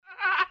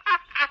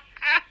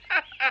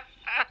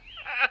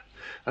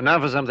And now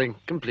for something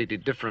completely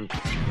different.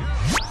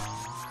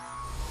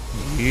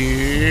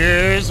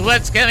 Here's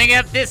what's coming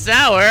up this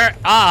hour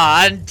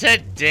on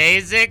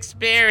today's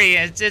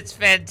experience. It's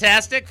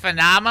fantastic,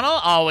 phenomenal,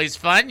 always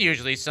fun,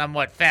 usually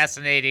somewhat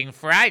fascinating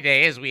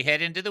Friday as we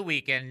head into the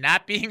weekend,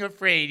 not being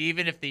afraid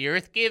even if the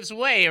earth gives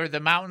way or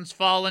the mountains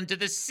fall into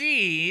the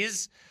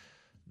seas,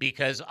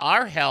 because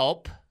our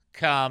help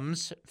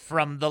comes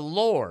from the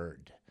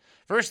Lord.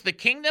 First, the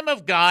kingdom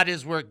of God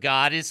is where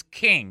God is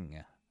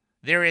king.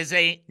 There is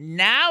a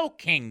now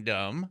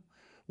kingdom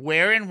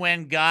where and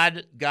when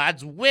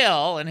God's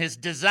will and his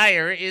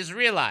desire is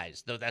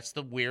realized. Though that's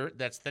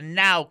the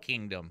now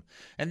kingdom.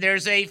 And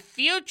there's a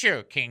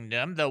future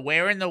kingdom, the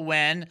where and the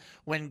when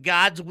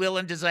God's will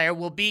and desire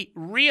will be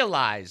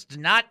realized.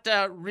 Not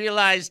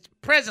realized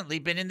presently,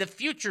 but in the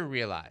future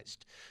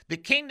realized. The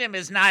kingdom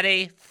is not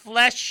a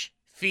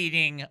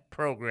flesh-feeding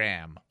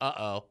program.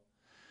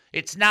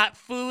 It's not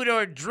food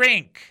or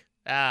drink.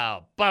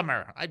 Oh,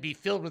 bummer. I'd be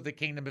filled with the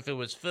kingdom if it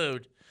was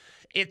food.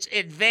 It's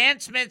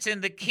advancements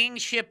in the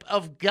kingship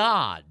of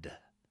God.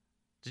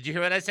 Did you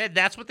hear what I said?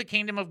 That's what the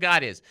kingdom of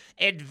God is.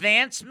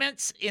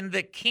 Advancements in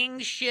the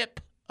kingship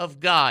of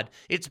God.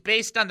 It's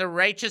based on the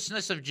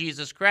righteousness of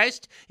Jesus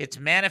Christ. It's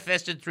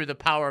manifested through the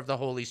power of the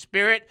Holy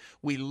Spirit.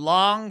 We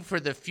long for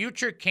the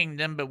future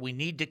kingdom, but we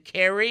need to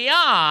carry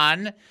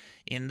on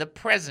in the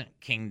present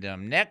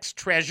kingdom. Next,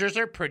 treasures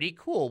are pretty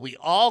cool. We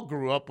all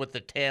grew up with the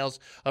tales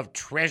of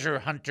treasure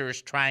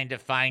hunters trying to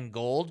find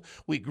gold.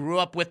 We grew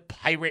up with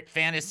pirate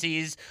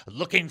fantasies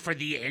looking for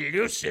the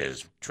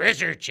elusive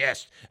treasure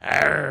chest.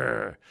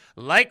 Arr.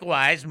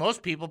 Likewise,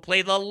 most people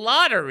play the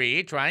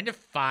lottery trying to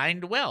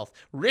find wealth.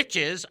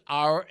 Riches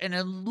are an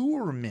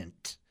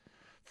allurement.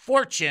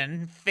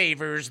 Fortune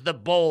favors the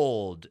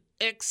bold,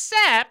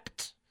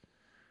 except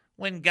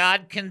when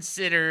God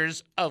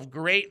considers of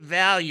great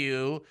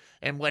value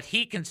and what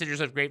he considers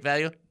of great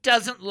value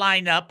doesn't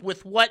line up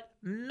with what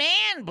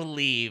man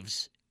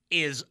believes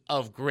is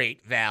of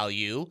great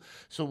value.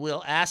 So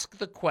we'll ask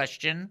the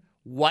question,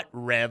 what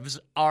revs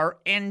are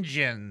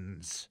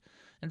engines?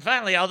 And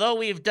finally, although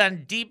we've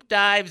done deep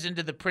dives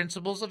into the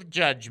principles of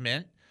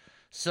judgment,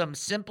 some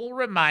simple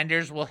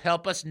reminders will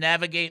help us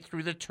navigate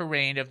through the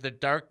terrain of the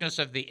darkness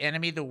of the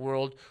enemy, the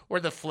world,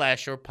 or the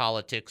flesh, or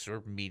politics,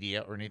 or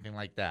media, or anything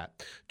like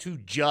that. To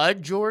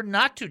judge or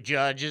not to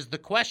judge is the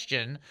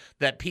question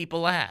that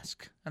people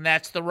ask, and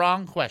that's the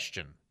wrong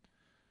question.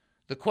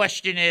 The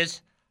question is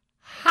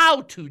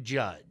how to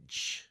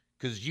judge,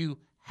 because you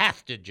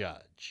have to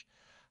judge.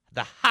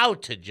 The how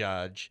to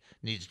judge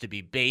needs to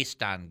be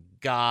based on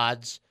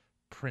God's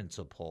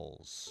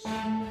principles.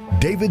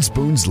 David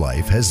Spoone's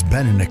life has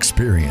been an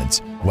experience.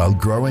 While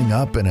growing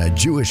up in a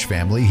Jewish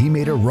family, he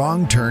made a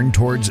wrong turn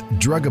towards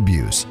drug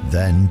abuse.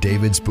 Then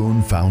David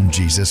Spoone found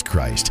Jesus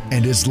Christ,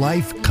 and his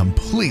life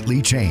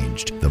completely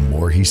changed. The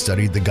more he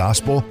studied the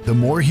gospel, the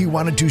more he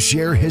wanted to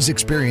share his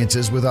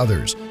experiences with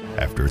others.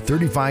 After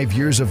 35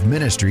 years of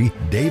ministry,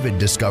 David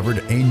discovered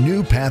a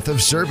new path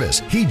of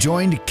service. He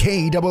joined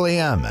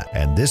KAAM,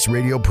 and this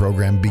radio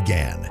program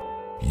began.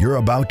 You're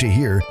about to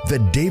hear the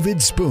David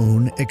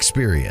Spoone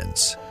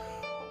Experience.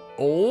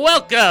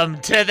 Welcome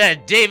to the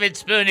David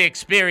Spoone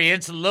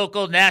Experience,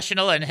 local,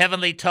 national, and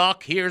heavenly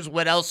talk. Here's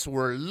what else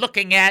we're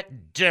looking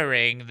at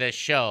during the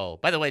show.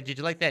 By the way, did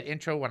you like that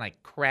intro when I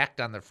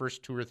cracked on the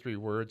first 2 or 3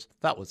 words?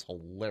 That was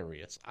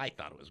hilarious. I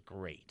thought it was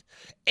great.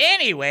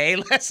 Anyway,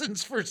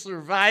 lessons for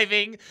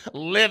surviving,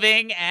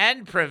 living,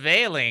 and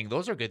prevailing.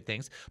 Those are good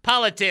things.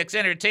 Politics,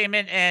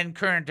 entertainment, and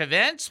current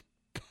events.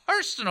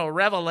 Personal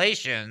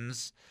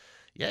revelations.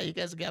 Yeah, you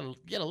guys get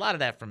a lot of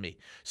that from me.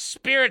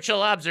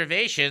 Spiritual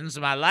observations,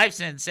 my life's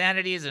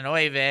insanities, and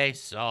oy vey,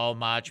 so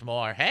much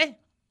more. Hey,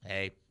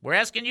 we're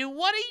asking you,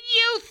 what do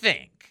you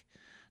think?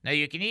 Now,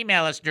 you can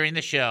email us during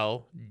the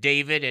show,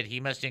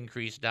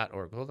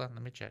 david@hemustincrease.org. Hold on,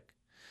 let me check.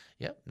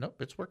 Yep,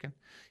 nope, it's working.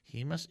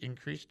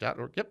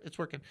 Hemustincrease.org. Yep, it's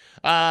working.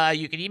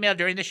 You can email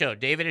during the show,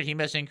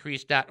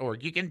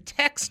 david@hemustincrease.org. You can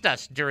text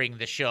us during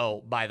the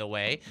show, by the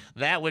way.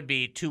 That would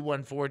be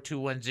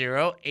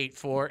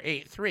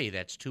 214-210-8483.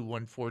 That's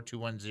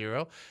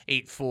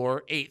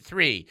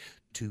 214-210-8483.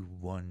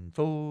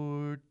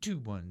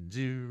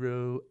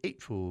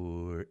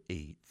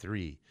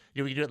 214-210-8483.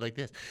 We can do it like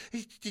this.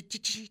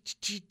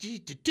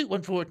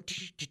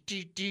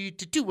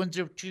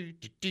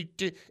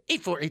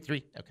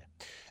 214-210-8483. Okay.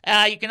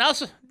 You can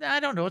also,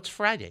 I don't know, it's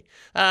Friday.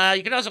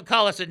 You can also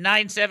call us at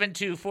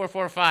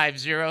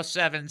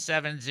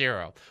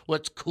 972-445-0770.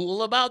 What's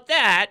cool about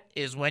that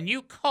is when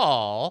you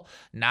call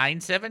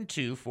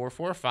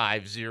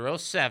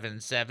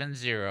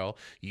 972-445-0770,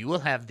 you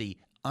will have the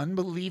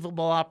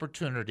unbelievable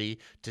opportunity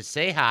to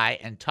say hi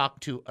and talk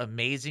to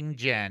amazing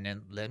Jen.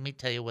 And let me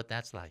tell you what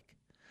that's like.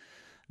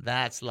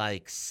 That's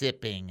like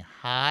sipping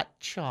hot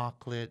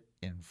chocolate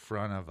in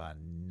front of a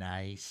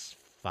nice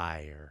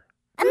fire.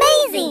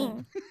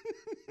 Amazing!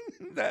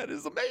 That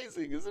is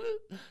amazing, isn't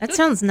it? That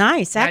sounds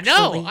nice,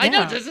 actually. I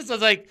know. Just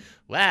sounds like,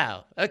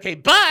 wow. Okay,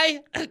 bye.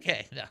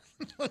 Okay, no.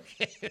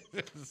 Okay,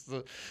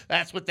 so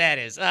that's what that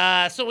is.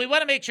 So we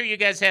want to make sure you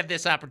guys have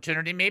this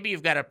opportunity. Maybe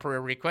you've got a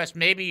prayer request.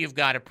 Maybe you've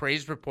got a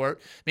praise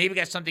report. Maybe you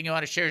got something you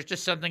want to share. It's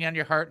just something on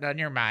your heart and on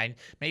your mind.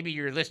 Maybe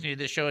you're listening to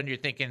this show and you're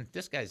thinking,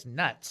 this guy's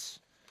nuts.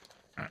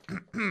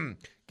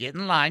 Get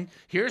in line.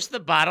 Here's the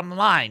bottom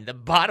line. The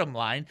bottom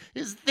line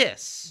is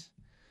this.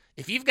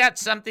 If you've got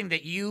something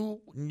that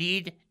you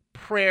need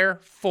prayer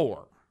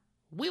for,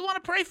 we want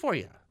to pray for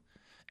you.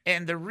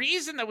 And the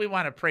reason that we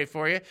want to pray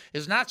for you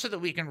is not so that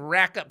we can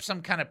rack up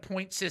some kind of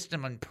point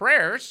system on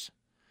prayers.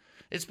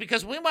 It's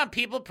because we want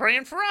people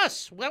praying for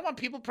us. We want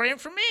people praying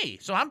for me.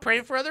 So I'm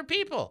praying for other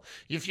people.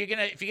 If you're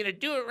gonna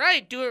do it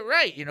right, do it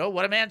right. You know,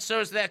 what a man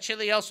sows, that shall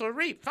he also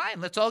reap.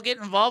 Fine, let's all get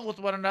involved with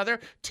one another,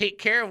 take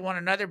care of one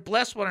another,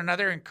 bless one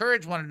another,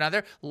 encourage one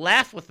another,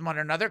 laugh with one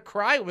another,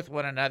 cry with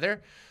one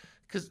another.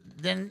 Because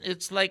then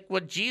it's like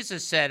what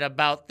Jesus said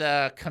about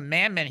the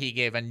commandment he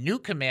gave, a new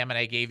commandment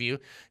I give you.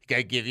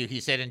 He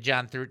said in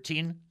John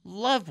 13,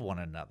 love one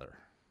another.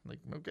 Like,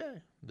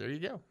 okay, there you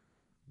go.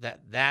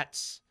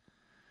 That's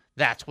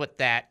what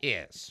that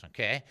is,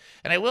 okay?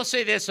 And I will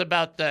say this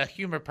about the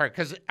humor part,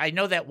 because I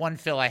know that one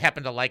Phil, I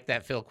happen to like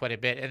that Phil quite a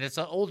bit, and it's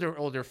an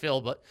older Phil,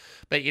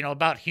 but you know,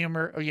 about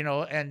humor, you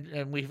know,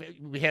 and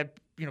we had,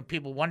 you know,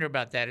 people wonder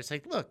about that. It's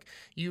like, look,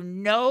 you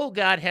know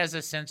God has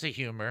a sense of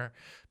humor,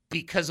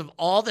 because of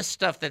all the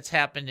stuff that's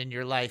happened in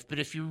your life. But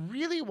if you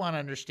really want to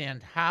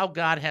understand how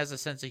God has a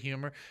sense of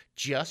humor,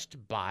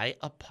 just buy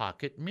a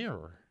pocket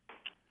mirror.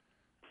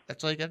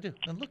 That's all you got to do.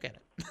 And look at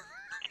it.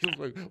 It's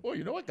like, oh,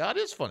 you know what? God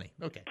is funny.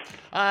 Okay.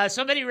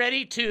 Somebody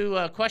ready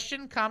to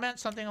question, comment,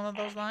 something along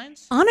those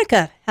lines?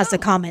 Annika has a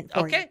comment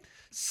for you. Okay.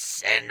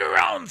 Send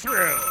her on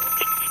through.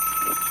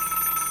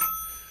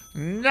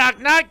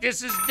 Knock, knock.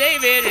 This is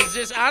David. Is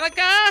this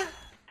Annika?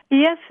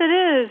 Yes, it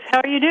is.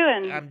 How are you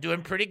doing? I'm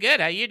doing pretty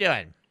good. How you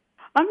doing?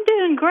 I'm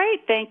doing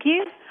great, thank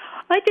you.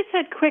 I just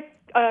had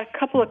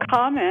couple of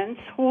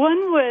comments.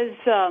 One was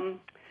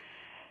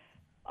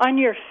on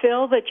your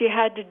fill that you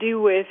had to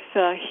do with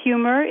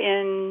humor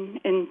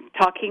in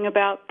talking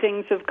about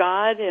things of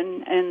God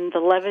and the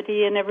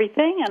levity and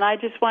everything. And I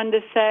just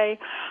wanted to say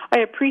I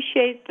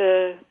appreciate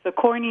the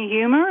corny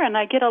humor, and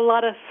I get a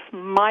lot of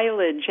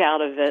mileage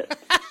out of it.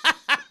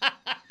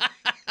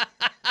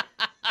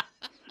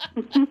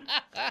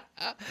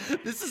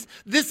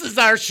 This is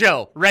our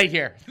show right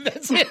here.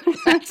 That's it.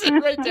 That's it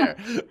right there.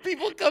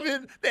 People come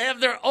in, they have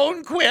their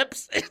own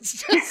quips.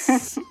 It's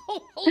just so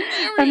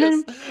hilarious. And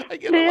then I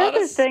get the a lot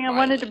other of thing I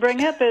wanted to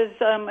bring up is,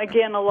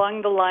 again,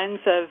 along the lines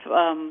of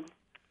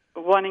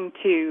wanting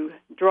to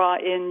draw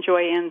in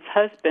Joyanne's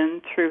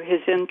husband through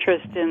his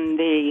interest in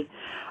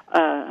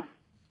the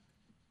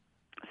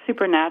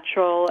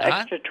supernatural,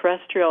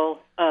 extraterrestrial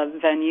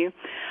venue.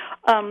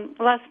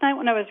 Last night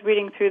when I was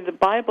reading through the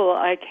Bible,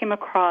 I came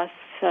across,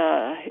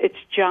 it's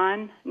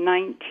John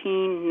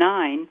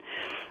 19:9,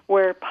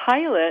 where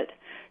Pilate,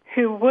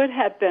 who would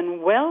have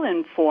been well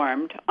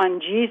informed on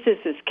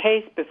Jesus'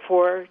 case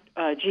before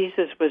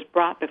Jesus was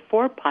brought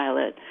before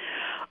Pilate,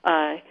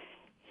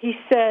 he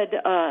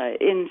said,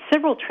 in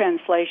several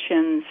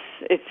translations,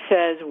 it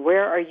says,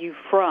 "Where are you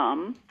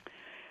from?"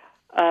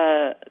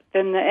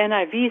 Then the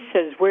NIV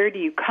says, "Where do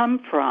you come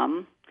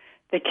from?"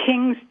 The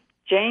King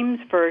James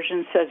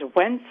Version says,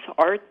 "Whence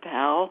art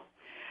thou?"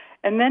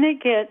 And then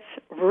it gets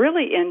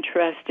really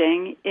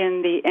interesting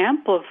in the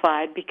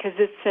Amplified, because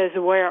it says,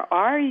 "Where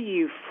are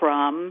you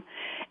from?"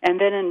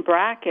 And then in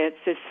brackets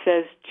it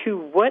says, "To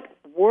what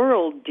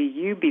world do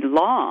you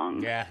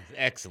belong?" Yeah,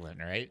 excellent,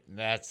 right?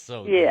 That's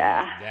so good.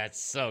 Yeah. That's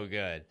so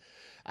good.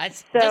 I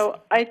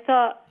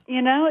thought,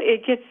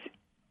 it gets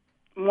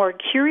more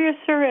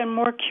curiouser and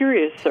more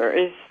curiouser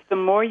is the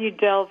more you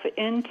delve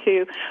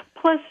into.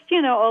 Plus,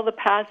 all the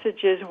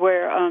passages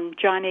where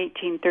John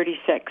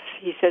 18:36,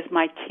 he says,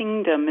 "My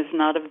kingdom is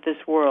not of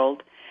this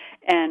world,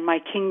 and my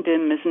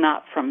kingdom is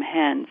not from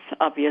hence."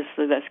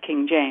 Obviously, that's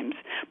King James.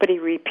 But he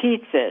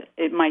repeats it,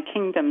 "My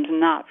kingdom's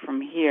not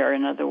from here,"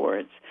 in other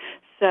words.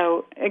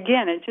 So,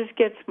 again, it just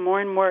gets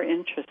more and more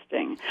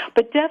interesting.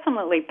 But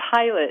definitely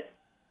Pilate,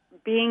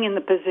 being in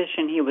the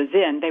position he was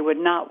in, they would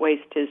not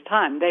waste his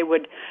time. They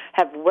would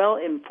have well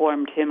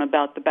informed him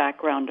about the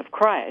background of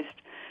Christ.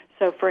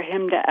 So for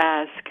him to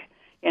ask,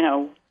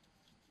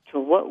 to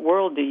what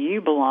world do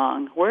you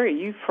belong? Where are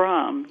you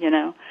from?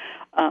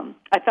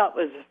 I thought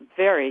was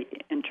very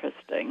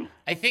interesting.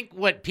 I think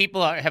what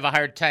people have a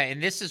hard time,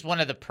 and this is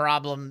one of the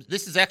problems,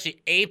 this is actually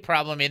a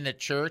problem in the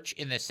church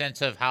in the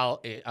sense of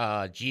how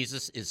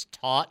Jesus is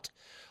taught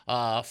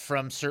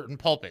from certain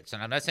pulpits.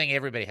 And I'm not saying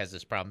everybody has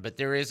this problem, but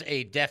there is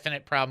a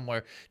definite problem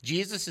where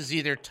Jesus is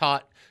either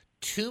taught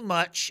too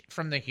much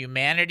from the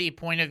humanity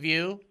point of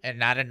view and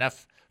not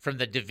enough from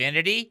the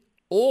divinity,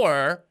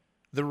 or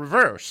the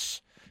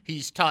reverse.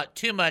 he's taught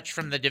too much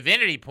from the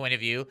divinity point of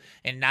view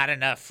and not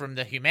enough from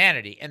the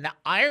humanity. And the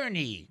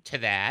irony to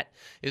that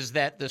is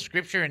that the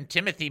scripture in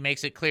Timothy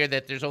makes it clear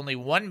that there's only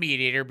one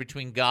mediator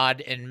between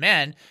God and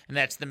men, and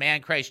that's the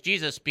man Christ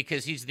Jesus,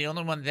 because he's the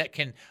only one that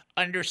can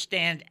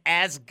understand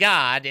as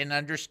God and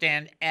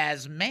understand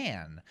as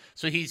man.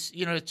 So he's,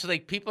 it's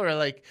like people are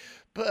like,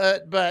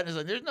 but it's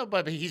like, there's no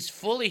but. He's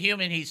fully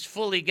human. He's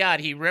fully God.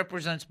 He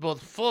represents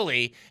both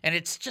fully. And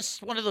it's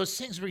just one of those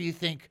things where you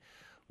think,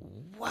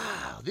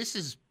 wow, this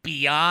is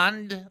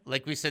beyond,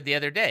 like we said the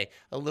other day,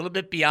 a little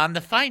bit beyond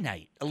the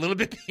finite, a little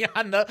bit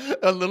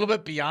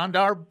beyond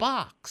our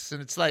box.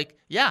 And it's like,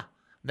 yeah,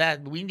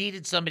 that we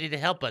needed somebody to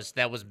help us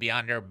that was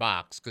beyond our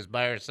box, because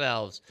by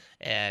ourselves,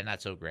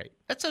 not so great.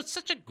 That's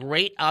such a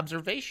great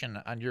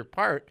observation on your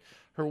part.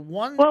 Her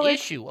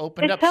issue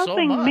opened up so much. It's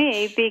helping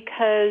me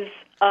because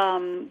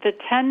the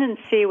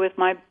tendency with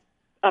my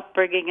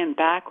upbringing and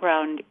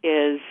background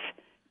is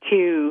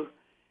to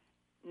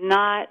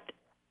not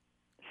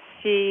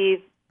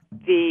see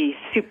the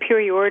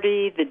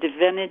superiority, the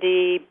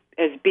divinity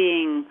as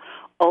being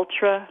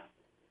ultra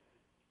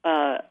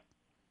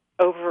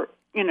over,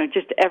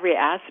 just every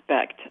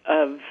aspect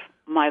of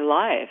my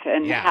life,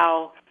 and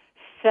how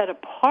set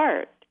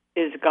apart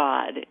is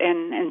God.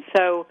 And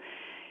so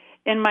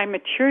in my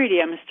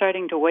maturity, I'm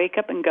starting to wake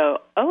up and go,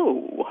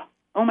 oh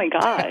my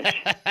gosh,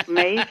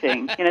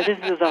 amazing. This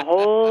is a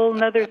whole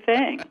nother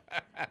thing.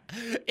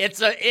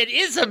 It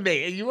is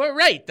amazing. You are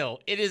right, though.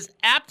 It is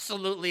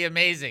absolutely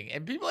amazing.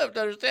 And people have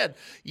to understand,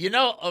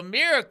 a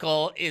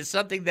miracle is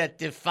something that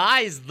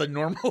defies the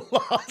normal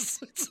laws.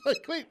 It's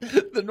like, wait,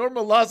 the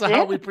normal laws of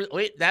how we,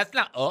 wait, that's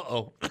not,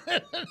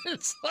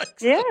 it's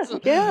like,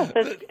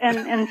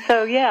 And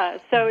so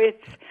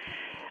it's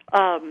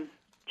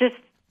just,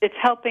 it's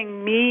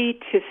helping me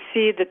to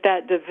see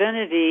that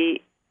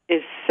divinity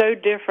is so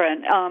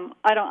different.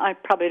 I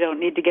probably don't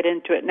need to get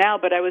into it now,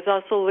 but I was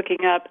also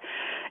looking up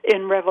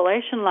in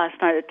Revelation last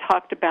night. It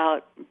talked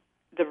about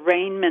the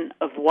raiment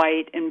of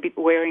white and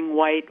wearing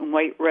white and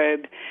white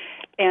robe.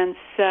 And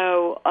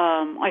so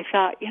I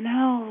thought,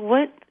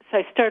 what? So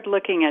I started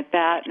looking at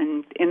that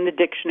and in the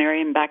dictionary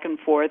and back and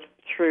forth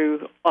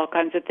through all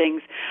kinds of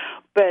things.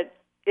 But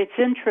it's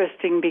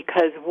interesting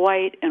because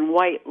white and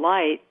white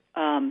light,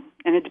 and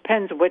it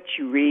depends what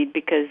you read,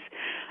 because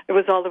it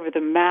was all over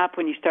the map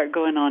when you start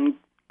going on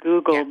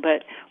Google,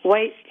 but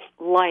white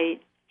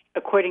light,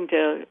 according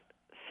to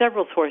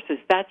several sources,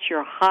 that's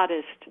your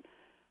hottest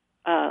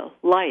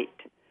light.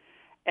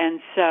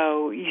 And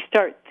so you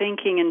start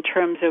thinking in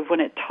terms of when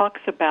it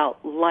talks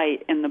about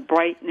light and the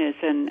brightness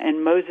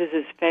and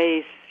Moses'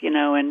 face,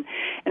 and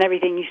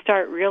everything, you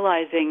start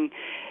realizing,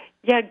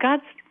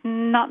 God's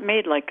not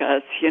made like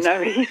us, He's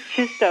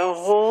just a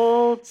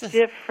whole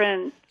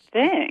different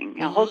thing,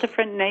 a whole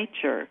different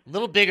nature. A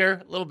little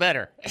bigger, a little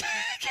better.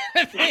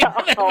 A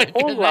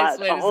whole lot.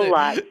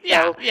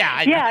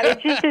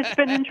 It's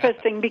been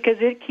interesting because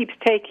it keeps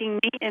taking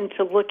me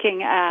into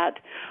looking at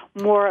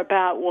more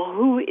about,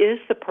 who is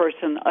the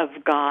person of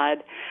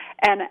God?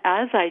 And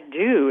as I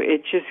do,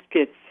 it just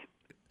gets,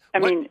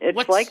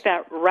 it's like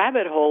that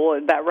rabbit hole,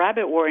 that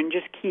rabbit warren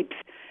just keeps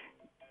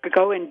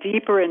going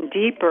deeper and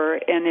deeper,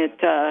 and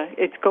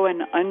it's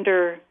going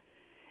under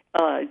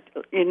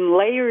in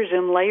layers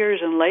and layers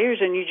and layers,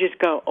 and you just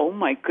go, oh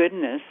my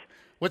goodness.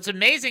 What's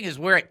amazing is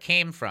where it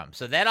came from.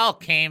 So that all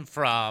came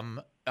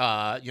from,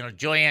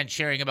 Joyanne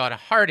sharing about a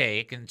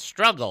heartache and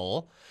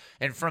struggle.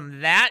 And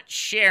from that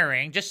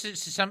sharing, just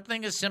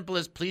something as simple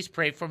as, please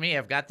pray for me,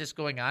 I've got this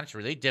going on, it's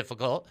really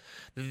difficult.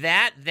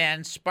 That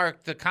then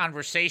sparked the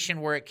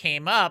conversation where it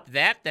came up.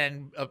 That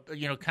then,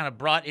 kind of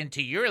brought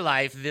into your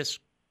life this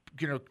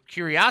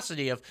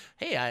curiosity of,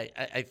 hey,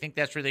 I think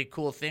that's really a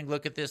cool thing.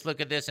 Look at this.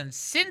 And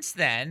since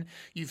then,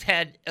 you've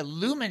had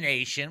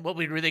illumination, what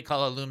we really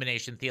call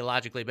illumination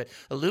theologically, but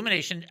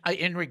illumination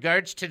in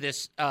regards to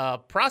this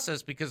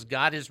process, because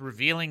God is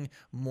revealing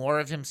more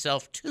of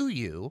himself to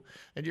you.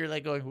 And you're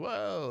like going,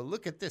 whoa,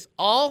 look at this.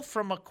 All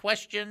from a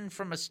question,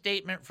 from a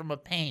statement, from a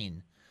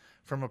pain,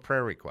 from a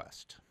prayer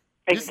request.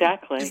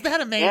 Exactly. Isn't that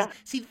amazing?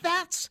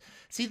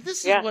 Yeah.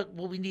 This is what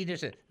we need to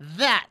say.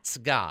 That's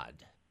God.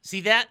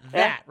 See that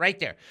right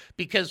there,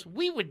 because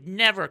we would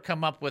never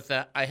come up with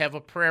I have a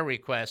prayer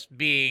request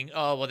being,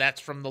 that's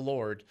from the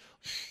Lord.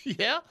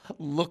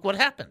 Look what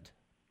happened.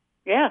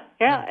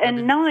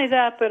 And not only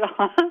that, but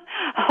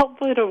I'll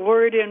put a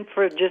word in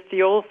for just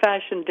the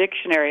old-fashioned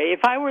dictionary.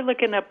 If I were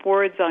looking up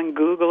words on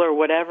Google or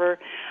whatever,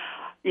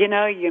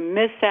 you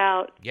miss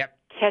out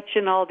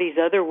catching all these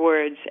other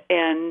words.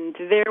 And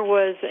there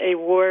was a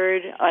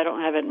word, I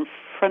don't have it in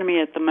front of me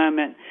at the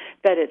moment,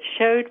 that it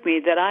showed me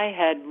that I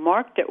had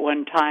marked at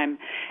one time,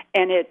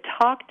 and it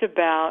talked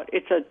about,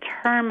 it's a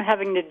term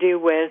having to do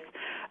with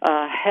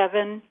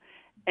heaven,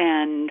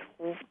 and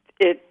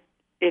it's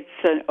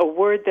a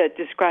word that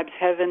describes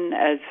heaven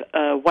as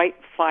white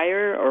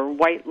fire or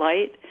white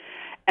light.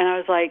 And I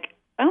was like,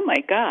 oh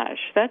my gosh,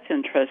 that's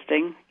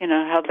interesting,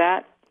 how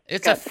that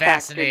It's a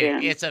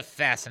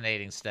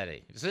fascinating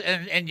study.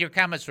 And your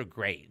comments were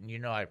great,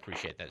 and I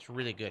appreciate that. It's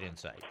really good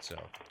insight. So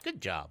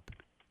good job.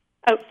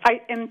 Oh,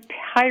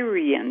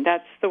 Empyrean,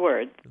 that's the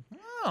word.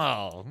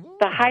 Oh.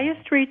 The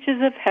highest reaches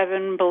of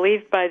heaven,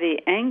 believed by the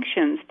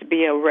ancients to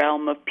be a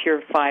realm of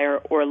pure fire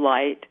or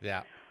light.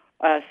 Yeah.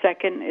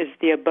 Second is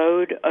the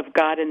abode of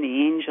God and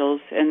the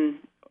angels, and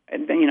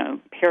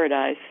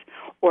paradise,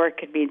 or it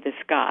could be the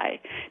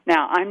sky.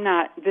 Now, I'm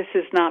not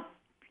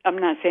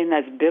saying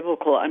that's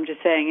biblical. I'm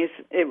just saying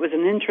it was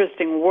an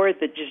interesting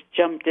word that just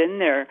jumped in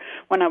there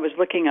when I was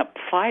looking up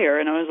fire,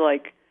 and I was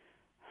like,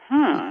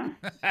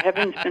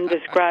 heaven's been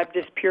described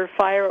as pure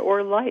fire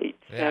or light.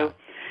 Yeah. So,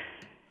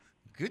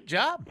 good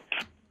job.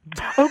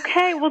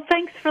 Okay, well,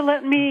 thanks for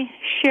letting me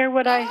share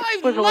what I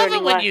was learning last night. I love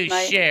it when you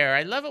share.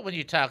 I love it when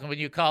you talk and when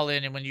you call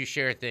in and when you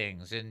share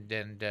things. And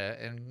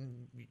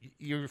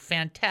you're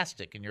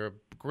fantastic, and you're a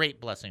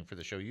great blessing for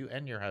the show, you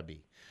and your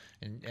hubby.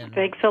 And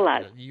thanks a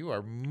lot. You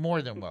are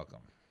more than welcome.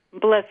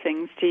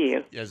 Blessings to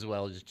you. As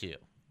well as to you.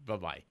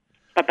 Bye-bye.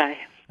 Bye-bye.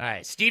 All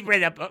right, Steve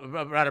brought up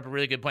a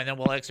really good point. Then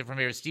we'll exit from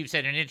here. Steve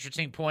said an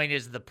interesting point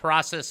is the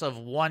process of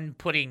one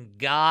putting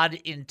God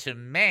into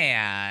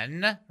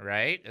man,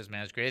 right, as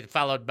man is created,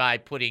 followed by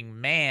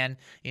putting man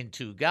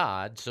into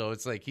God. So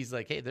it's like he's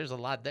like, hey, there's a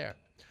lot there.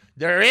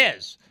 There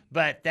is,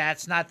 but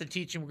that's not the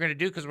teaching we're going to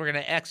do because we're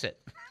going to exit.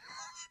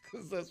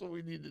 Because that's what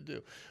we need to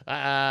do.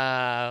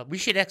 We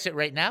should exit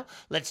right now.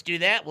 Let's do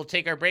that. We'll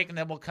take our break, and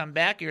then we'll come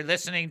back. You're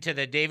listening to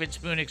the David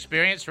Spoon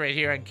Experience right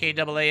here on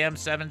KAAM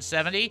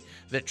 770,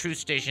 the truth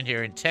station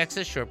here in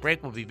Texas. Short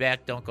break. We'll be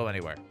back. Don't go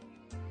anywhere.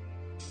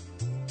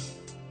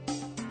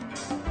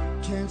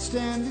 Can't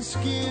stand the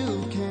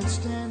skill, can't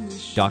stand the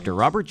show. Dr.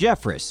 Robert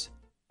Jeffress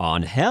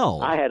on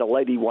hell. I had a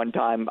lady one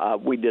time,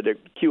 we did a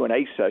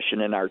Q&A session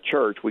in our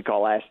church we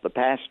call Ask the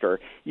Pastor.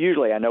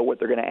 Usually I know what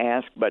they're going to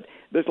ask, but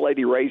this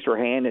lady raised her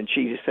hand and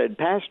she said,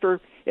 Pastor,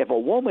 if a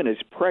woman is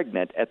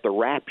pregnant at the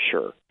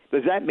rapture,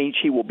 does that mean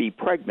she will be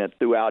pregnant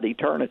throughout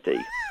eternity?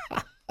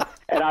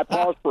 And I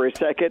paused for a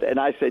second and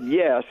I said,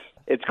 yes.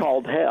 It's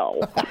called hell.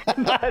 But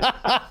that's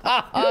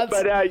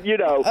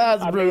brutal.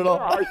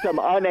 There are some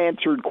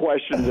unanswered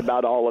questions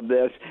about all of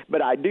this,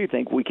 but I do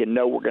think we're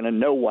going to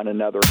know one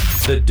another.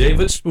 The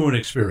David Spoon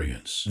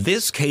Experience.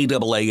 This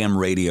KAAM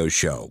radio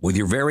show with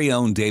your very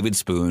own David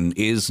Spoon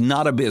is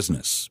not a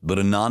business, but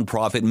a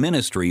nonprofit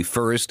ministry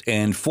first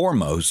and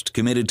foremost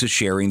committed to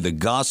sharing the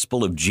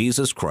gospel of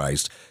Jesus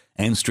Christ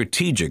and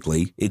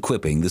strategically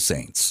equipping the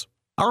saints.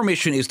 Our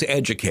mission is to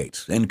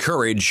educate,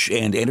 encourage,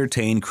 and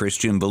entertain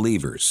Christian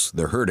believers,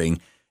 the hurting,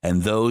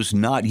 and those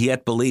not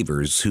yet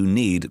believers who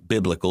need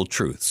biblical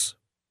truths.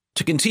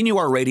 To continue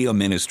our radio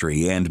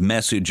ministry and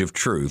message of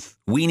truth,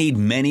 we need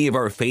many of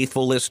our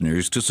faithful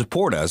listeners to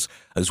support us,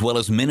 as well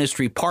as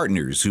ministry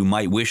partners who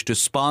might wish to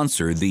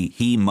sponsor the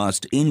He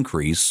Must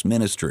Increase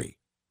ministry.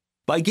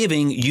 By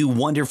giving, you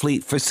wonderfully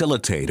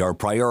facilitate our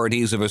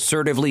priorities of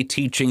assertively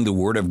teaching the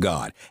Word of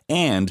God,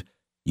 and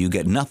you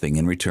get nothing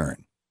in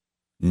return.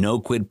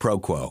 No quid pro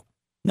quo.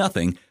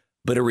 Nothing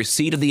but a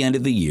receipt at the end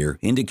of the year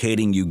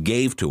indicating you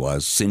gave to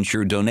us, since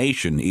your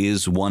donation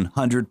is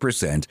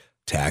 100%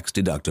 tax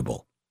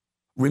deductible.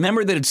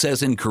 Remember that it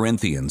says in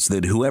Corinthians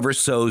that whoever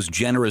sows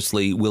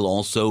generously will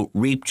also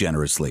reap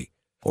generously.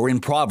 Or in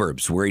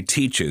Proverbs, where it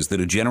teaches that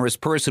a generous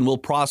person will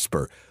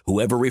prosper.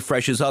 Whoever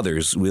refreshes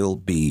others will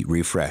be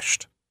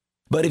refreshed.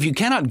 But if you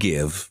cannot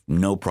give,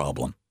 no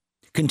problem.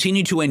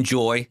 Continue to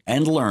enjoy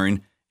and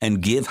learn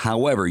and give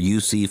however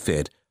you see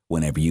fit,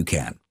 whenever you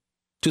can.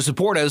 To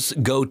support us,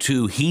 go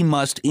to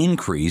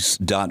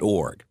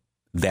hemustincrease.org.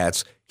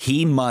 That's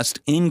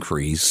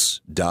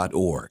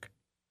hemustincrease.org.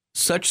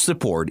 Such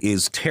support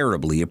is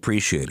terribly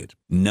appreciated,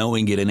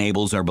 knowing it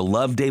enables our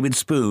beloved David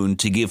Spoon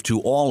to give to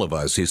all of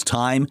us his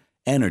time,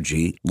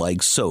 energy,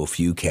 like so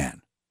few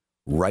can.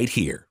 Right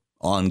here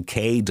on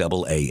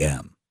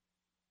KAAM.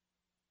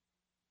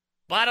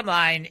 Bottom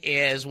line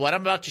is, what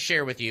I'm about to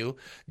share with you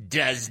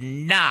does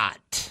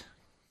not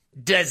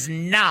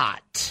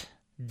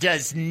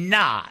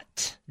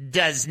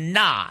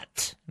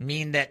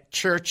mean that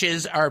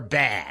churches are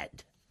bad.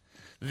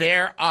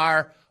 There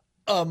are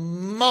a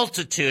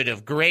multitude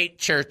of great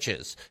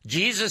churches.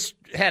 Jesus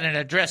had an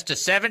address to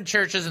 7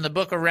 churches in the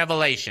book of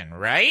Revelation,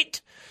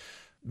 right?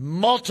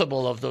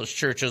 Multiple of those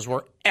churches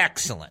were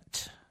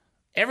excellent.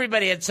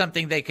 Everybody had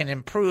something they can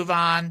improve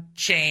on,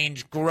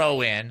 change,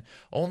 grow in.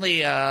 Only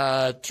 2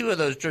 of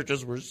those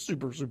churches were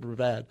super, super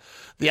bad.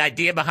 The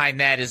idea behind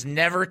that is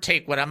never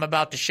take what I'm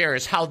about to share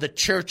as how the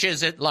church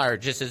is at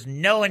large. This is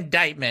no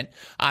indictment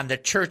on the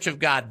church of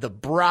God, the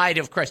bride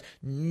of Christ.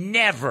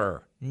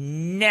 Never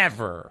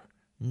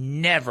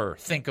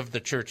think of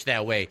the church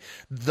that way.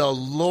 The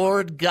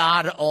Lord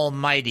God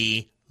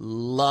Almighty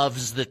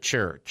loves the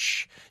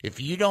church. If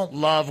you don't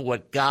love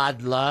what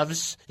God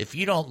loves, if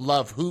you don't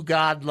love who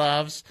God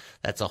loves,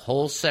 that's a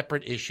whole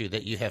separate issue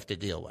that you have to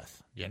deal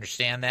with. You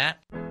understand that?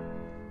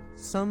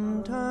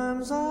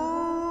 Sometimes hallelujah.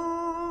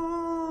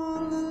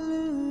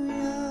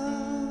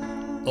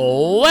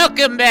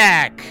 Welcome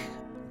back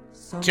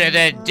to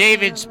the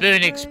David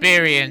Spoon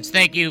Experience.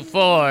 Thank you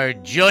for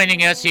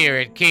joining us here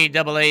at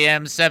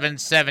KAAM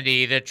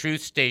 770, the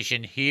truth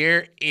station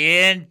here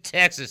in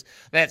Texas.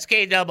 That's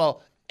KAAM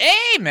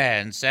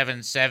Amen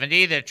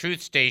 770, the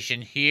truth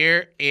station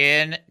here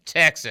in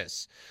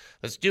Texas.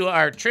 Let's do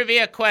our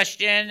trivia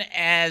question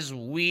as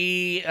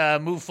we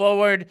move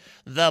forward.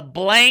 The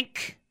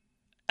blank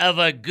of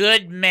a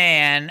good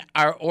man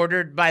are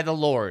ordered by the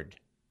Lord.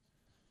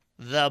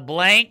 The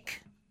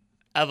blank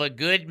of a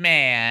good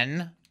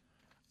man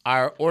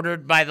are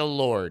ordered by the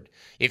Lord.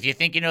 If you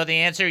think you know the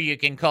answer, you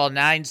can call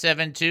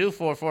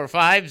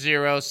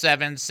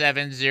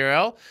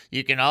 972-445-0770.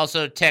 You can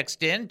also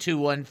text in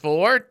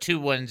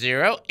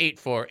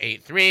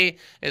 214-210-8483.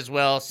 As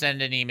well,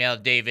 send an email,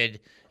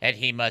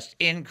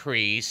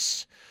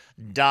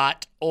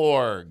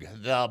 david@hemustincrease.org.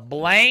 The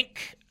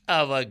blank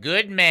of a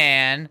good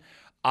man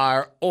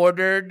are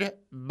ordered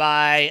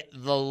by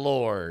the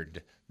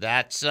Lord.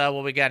 That's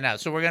what we got now.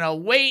 So we're going to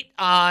wait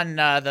on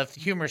the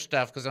humor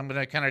stuff because I'm going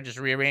to kind of just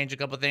rearrange a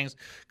couple things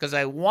because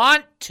I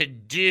want to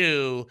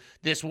do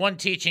this one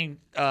teaching.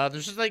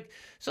 There's just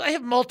so I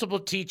have multiple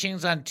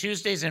teachings on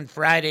Tuesdays and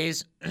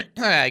Fridays.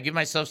 I give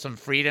myself some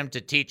freedom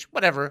to teach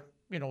whatever's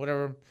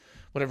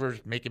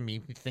making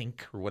me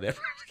think or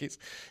whatever.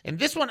 And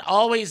this one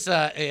always,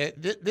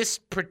 this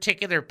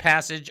particular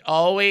passage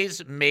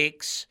always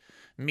makes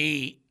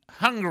me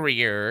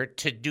hungrier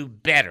to do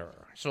better.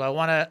 So I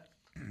want to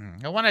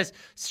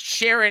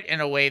share it in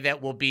a way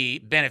that will be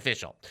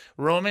beneficial.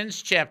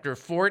 Romans chapter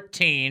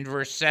 14,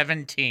 verse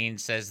 17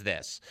 says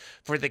this,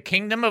 "For the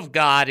kingdom of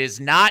God is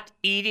not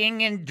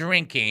eating and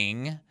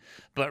drinking,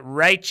 but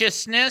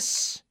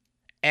righteousness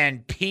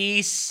and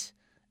peace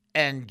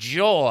and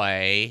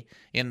joy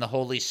in the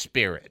Holy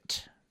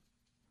Spirit."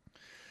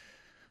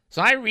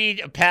 So I read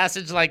a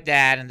passage like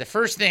that, and the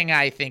first thing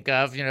I think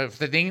of, if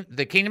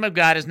the kingdom of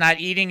God is not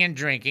eating and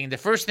drinking, the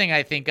first thing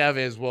I think of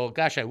is, well,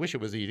 gosh, I wish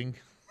it was eating.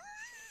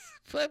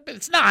 But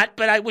it's not,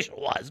 but I wish it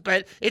was,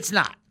 but it's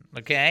not,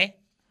 okay?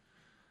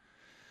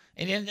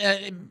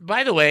 And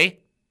by the way,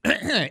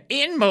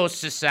 in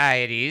most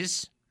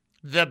societies,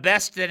 the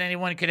best that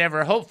anyone could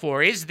ever hope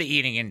for is the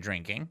eating and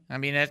drinking. I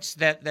mean, that's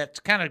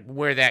kind of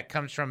where that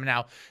comes from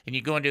now. And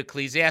you go into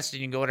Ecclesiastes,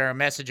 and you can go to our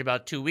message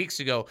about 2 weeks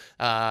ago,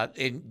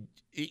 in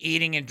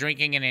eating and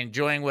drinking and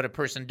enjoying what a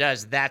person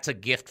does, that's a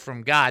gift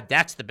from God.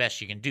 That's the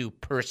best you can do,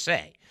 per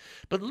se.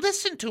 But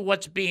listen to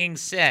what's being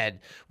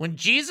said. When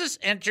Jesus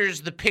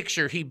enters the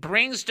picture, he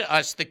brings to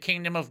us the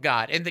kingdom of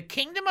God. And the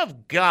kingdom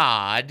of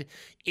God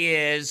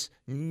is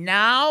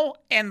now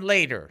and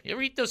later. You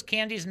ever eat those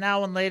candies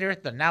now and later?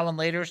 The now and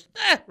laters?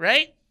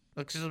 Right?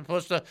 You're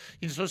supposed to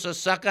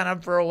suck on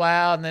them for a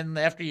while, and then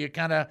after you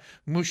kind of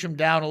mush them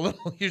down a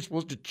little, you're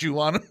supposed to chew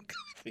on them.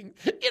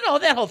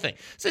 That whole thing.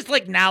 So it's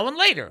like now and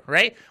later,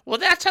 right? Well,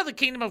 that's how the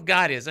kingdom of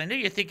God is. I know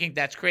you're thinking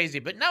that's crazy,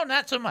 but no,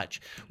 not so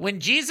much. When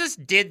Jesus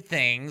did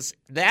things,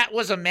 that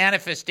was a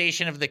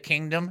manifestation of the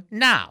kingdom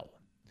now.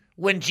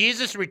 When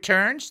Jesus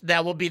returns,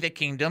 that will be the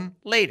kingdom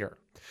later.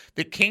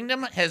 The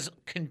kingdom has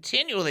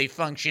continually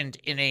functioned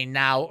in a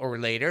now or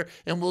later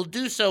and will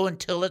do so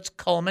until its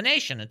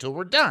culmination, until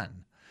we're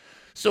done.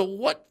 So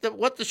what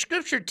the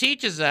scripture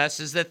teaches us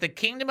is that the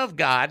kingdom of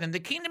God, and the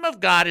kingdom of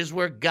God is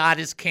where God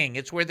is king.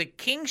 It's where the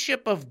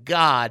kingship of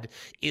God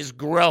is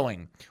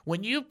growing.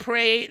 When you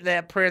pray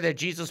that prayer that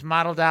Jesus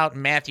modeled out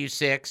in Matthew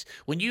 6,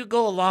 when you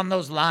go along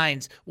those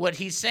lines, what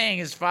he's saying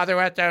is, Father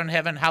art thou in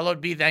heaven, hallowed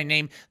be thy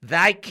name.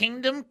 Thy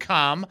kingdom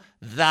come,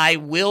 thy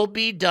will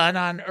be done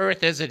on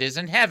earth as it is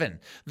in heaven.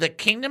 The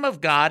kingdom of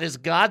God is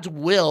God's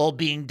will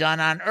being done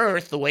on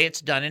earth the way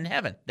it's done in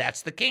heaven.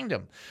 That's the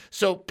kingdom.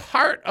 So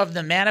part of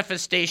the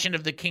manifestation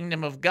of the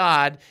kingdom of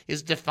God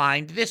is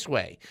defined this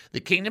way.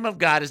 The kingdom of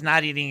God is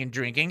not eating and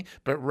drinking,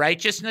 but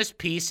righteousness,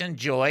 peace, and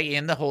joy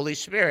in the Holy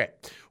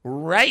Spirit.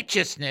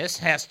 Righteousness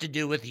has to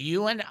do with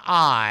you and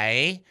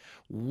I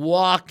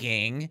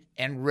walking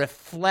and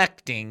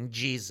reflecting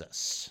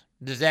Jesus.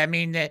 Does that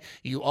mean that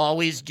you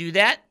always do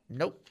that?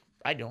 Nope,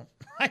 I don't.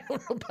 I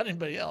don't know about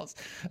anybody else.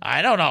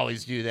 I don't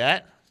always do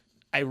that.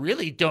 I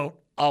really don't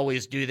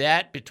always do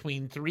that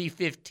between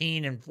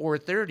 3:15 and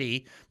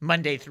 4:30,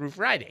 Monday through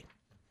Friday.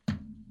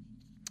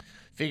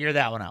 Figure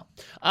that one out.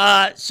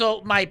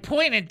 So my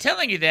point in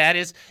telling you that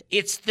is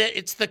it's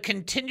the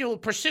continual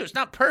pursuit. It's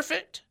not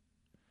perfect,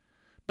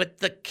 but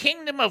the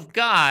kingdom of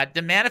God,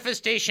 the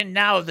manifestation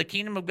now of the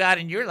kingdom of God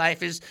in your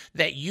life is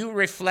that you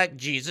reflect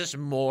Jesus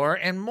more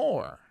and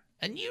more.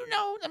 And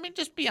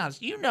just be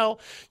honest, you're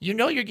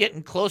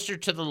getting closer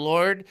to the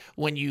Lord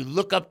when you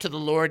look up to the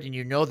Lord and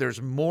you know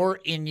there's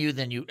more in you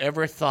than you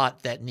ever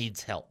thought that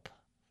needs help.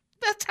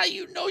 That's how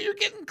you know you're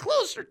getting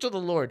closer to the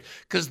Lord,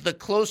 because the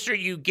closer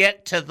you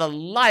get to the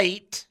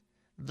light,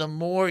 the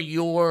more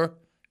your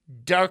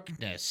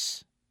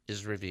darkness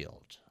is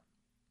revealed.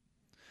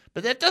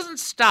 But that doesn't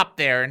stop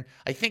there, and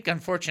I think,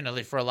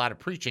 unfortunately, for a lot of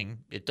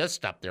preaching, it does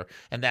stop there,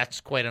 and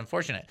that's quite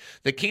unfortunate.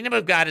 The kingdom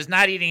of God is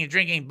not eating and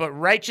drinking, but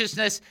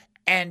righteousness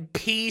and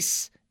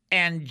peace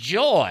and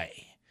joy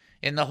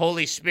in the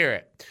Holy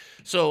Spirit.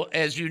 So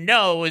as you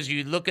know, as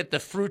you look at the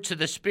fruits of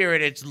the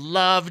Spirit, it's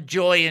love,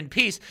 joy, and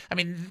peace. I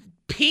mean,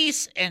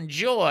 Peace and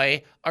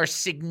joy are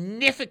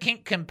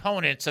significant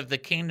components of the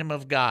kingdom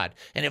of God.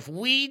 And if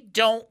we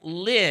don't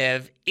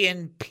live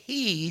in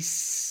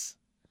peace,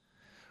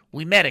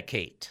 we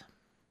medicate.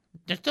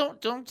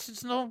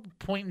 There's no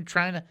point in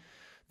trying to,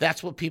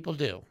 that's what people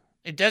do.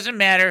 It doesn't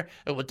matter.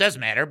 Well, it does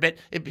matter, but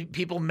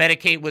people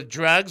medicate with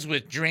drugs,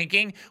 with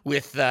drinking,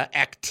 with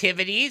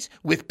activities,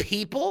 with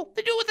people.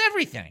 They do it with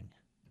everything.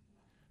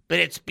 But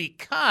it's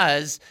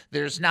because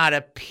there's not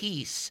a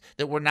peace,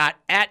 that we're not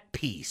at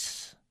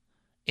peace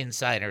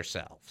inside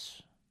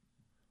ourselves.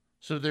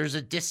 So there's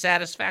a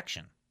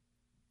dissatisfaction.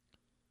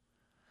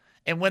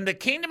 And when the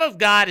kingdom of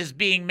God is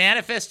being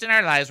manifest in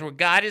our lives, where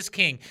God is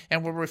king,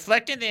 and we're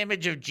reflecting the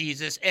image of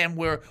Jesus, and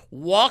we're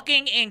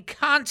walking in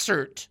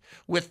concert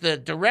with the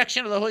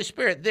direction of the Holy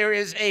Spirit, there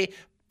is a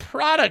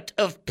product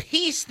of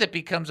peace that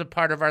becomes a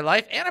part of our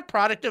life and a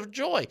product of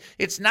joy.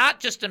 It's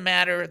not just a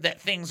matter that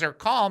things are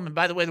calm. And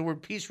by the way, the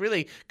word peace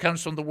really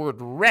comes from the word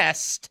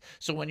rest.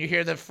 So when you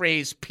hear the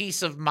phrase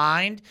peace of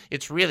mind,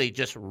 it's really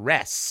just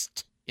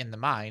rest in the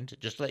mind,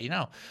 just to let you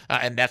know.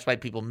 And that's why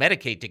people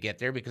medicate to get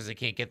there, because they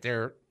can't get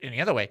there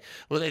any other way.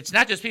 Well, it's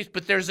not just peace,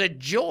 but there's a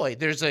joy.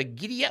 There's a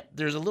giddy up.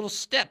 There's a little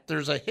step.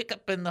 There's a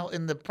hiccup in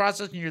the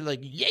process, and you're like,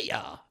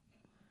 yeah.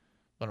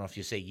 I don't know if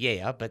you say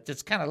yeah, but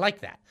it's kind of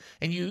like that.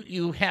 And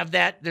you have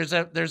that. There's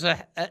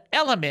a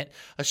element,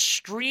 a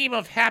stream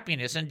of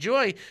happiness, and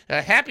joy.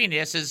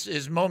 Happiness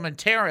is more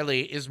momentary.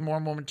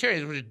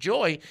 Whereas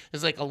joy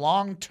is like a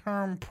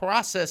long-term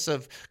process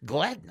of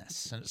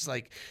gladness, and it's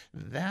like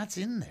that's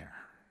in there,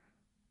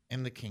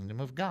 in the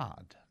kingdom of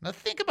God. Now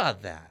think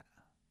about that.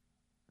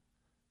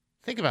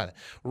 Think about it.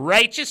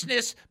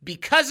 Righteousness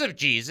because of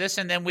Jesus,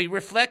 and then we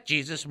reflect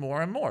Jesus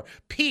more and more.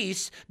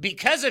 Peace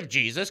because of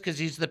Jesus, because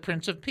he's the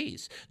Prince of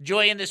Peace.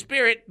 Joy in the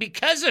Spirit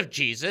because of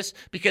Jesus,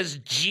 because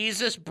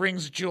Jesus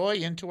brings joy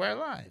into our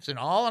lives. And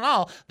all in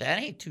all,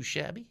 that ain't too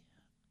shabby.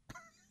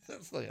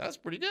 That's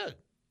pretty good.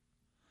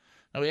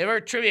 Now, we have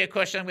a trivia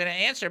question I'm going to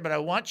answer, but I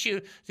want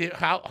you to,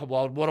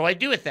 what do I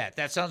do with that?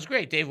 That sounds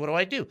great. Dave, what do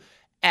I do?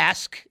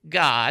 Ask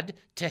God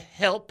to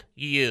help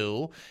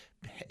you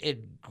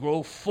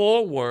grow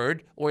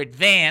forward or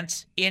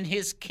advance in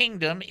his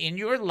kingdom in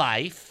your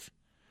life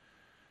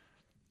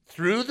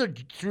through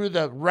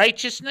the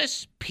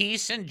righteousness,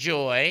 peace, and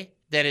joy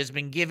that has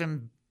been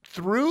given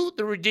through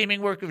the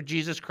redeeming work of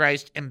Jesus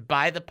Christ and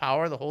by the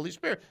power of the Holy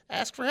Spirit.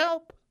 Ask for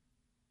help.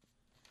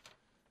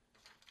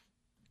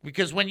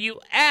 Because when you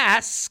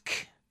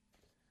ask,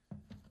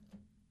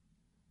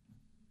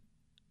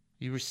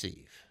 you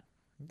receive.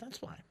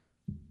 That's why.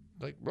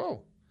 Like,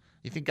 bro,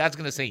 you think God's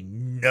going to say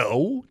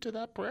no to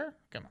that prayer?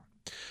 Come on.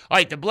 All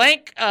right, the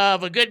blank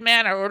of a good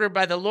man are ordered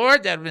by the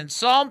Lord. That would have been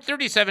Psalm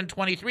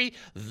 37:23.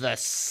 The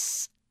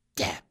steps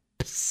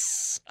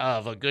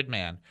of a good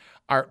man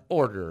are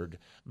ordered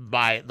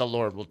by the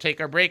Lord. We'll take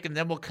our break, and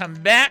then we'll come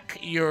back.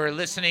 You're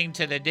listening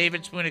to the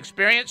David Spoon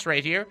Experience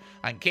right here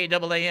on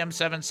KAAM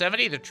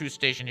 770, the true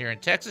station here in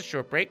Texas.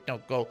 Short break.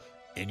 Don't go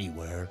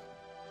anywhere.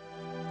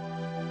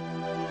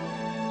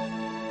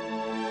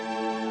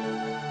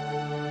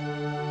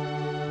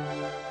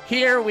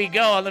 Here we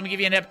go. Let me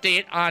give you an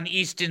update on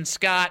Easton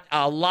Scott.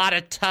 A lot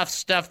of tough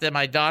stuff that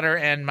my daughter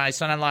and my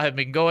son-in-law have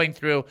been going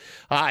through.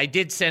 I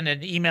did send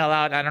an email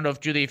out. I don't know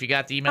if, Julie, if you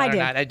got the email or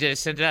not. I did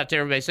send it out to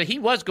everybody. So he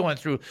was going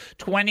through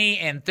 20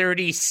 and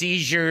 30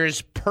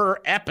 seizures per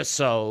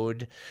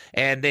episode,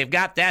 and they've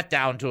got that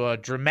down to a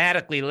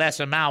dramatically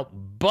less amount.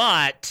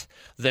 But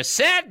the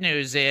sad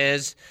news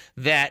is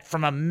that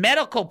from a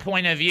medical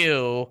point of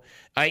view,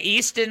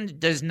 Easton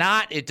does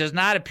not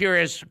appear,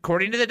 as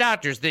according to the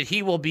doctors, that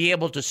he will be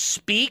able to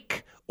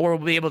speak or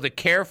will be able to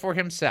care for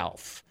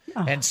himself.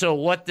 Oh. And so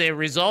what the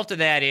result of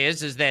that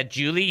is that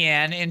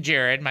Julianne and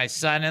Jared, my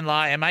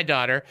son-in-law and my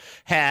daughter,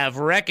 have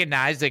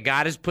recognized that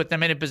God has put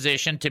them in a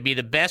position to be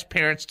the best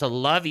parents, to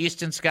love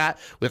Easton Scott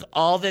with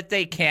all that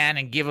they can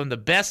and give him the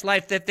best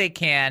life that they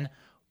can.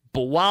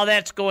 But while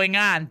that's going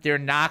on, they're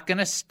not going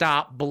to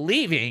stop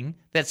believing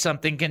that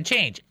something can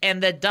change.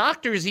 And the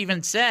doctors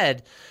even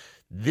said,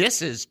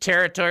 this is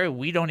territory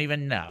we don't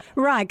even know.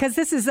 Right, because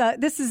this is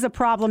a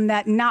problem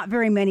that not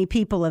very many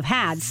people have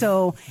had.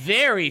 So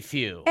very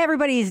few.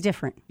 Everybody is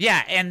different.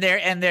 Yeah, and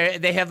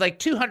they have like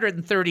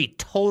 230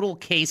 total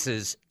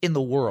cases in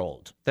the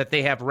world that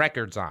they have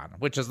records on,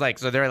 which is like,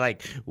 so they're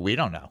like, we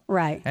don't know.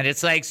 Right. And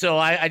it's like, so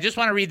I just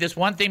want to read this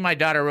one thing my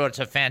daughter wrote. It's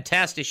a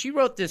fantastic, she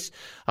wrote this,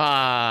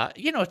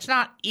 it's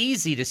not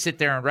easy to sit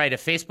there and write a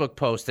Facebook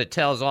post that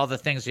tells all the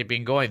things you've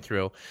been going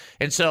through.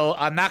 And so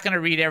I'm not going to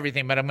read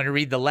everything, but I'm going to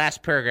read the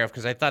last paragraph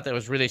because I thought that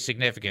was really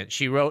significant.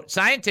 She wrote,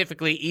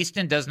 scientifically,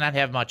 Easton does not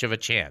have much of a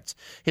chance.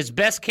 His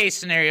best case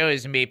scenario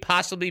is he may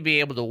possibly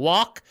be able to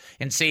walk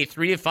and say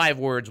 3 to 5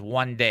 words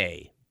one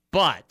day.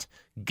 But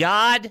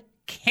God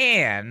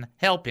can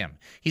help him.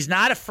 He's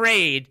not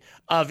afraid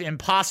of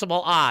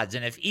impossible odds.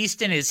 And if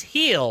Easton is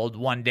healed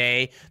one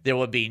day, there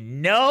will be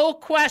no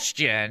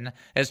question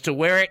as to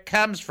where it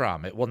comes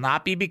from. It will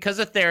not be because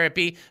of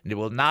therapy, and it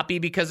will not be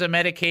because of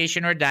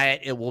medication or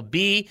diet. It will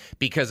be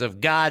because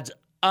of God's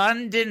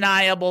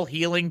undeniable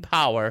healing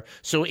power.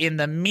 So in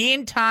the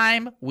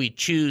meantime, we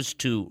choose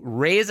to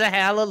raise a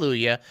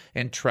hallelujah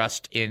and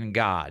trust in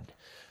God.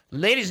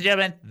 Ladies and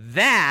gentlemen,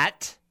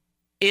 that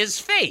is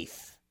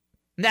faith.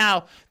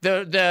 Now,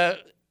 the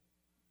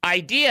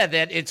idea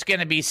that it's going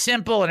to be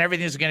simple and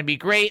everything's going to be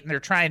great and they're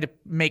trying to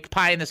make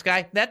pie in the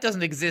sky, that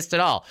doesn't exist at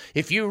all.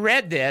 If you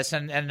read this,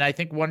 and I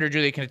think Wonder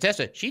Julie can attest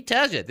to it, she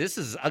tells you this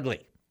is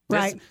ugly.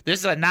 Right.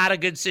 This is not a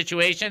good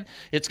situation.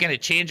 It's going to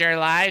change our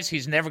lives.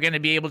 He's never going to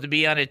be able to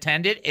be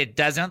unattended. It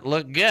doesn't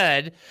look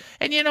good.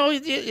 And,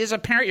 as a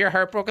parent, you're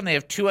heartbroken. They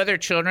have 2 other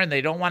children. They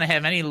don't want to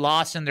have any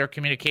loss in their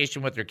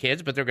communication with their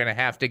kids, but they're going to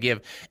have to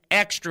give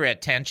extra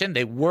attention.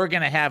 They were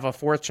going to have a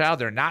 4th child.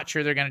 They're not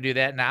sure they're going to do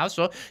that now.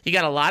 So you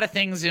got a lot of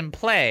things in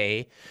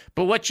play.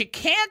 But what you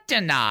can't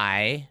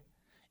deny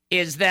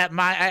is that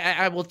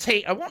I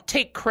won't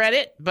take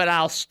credit, but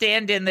I'll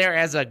stand in there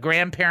as a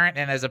grandparent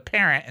and as a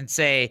parent and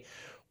say,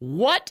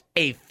 what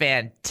a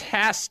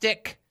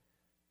fantastic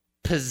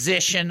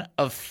position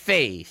of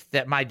faith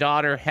that my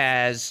daughter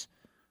has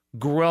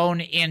grown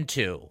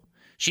into.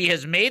 She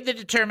has made the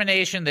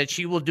determination that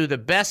she will do the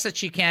best that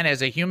she can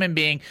as a human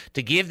being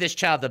to give this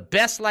child the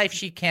best life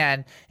she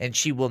can, and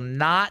she will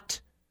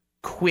not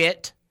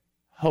quit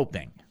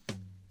hoping.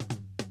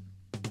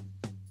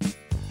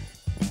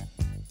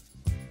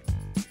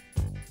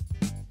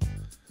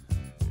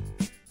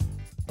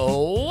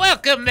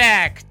 Welcome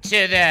back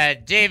to the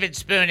David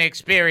Spoon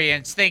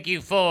Experience. Thank you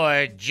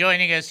for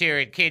joining us here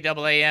at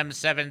KAAM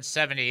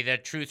 770, the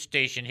truth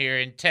station here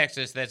in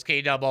Texas. That's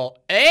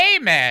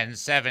KAAM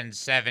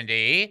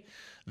 770,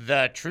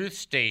 the truth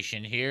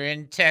station here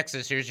in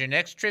Texas. Here's your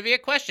next trivia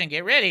question.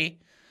 Get ready.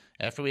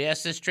 After we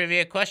ask this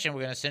trivia question,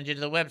 we're going to send you to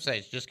the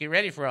website. Just get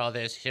ready for all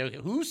this.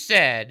 Who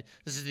said,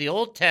 this is the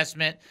Old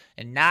Testament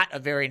and not a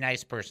very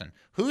nice person,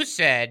 who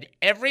said,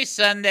 every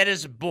son that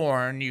is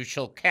born you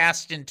shall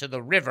cast into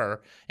the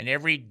river, and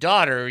every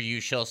daughter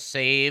you shall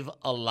save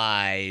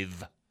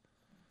alive?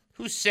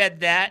 Who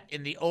said that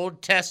in the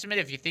Old Testament?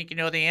 If you think you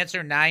know the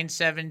answer,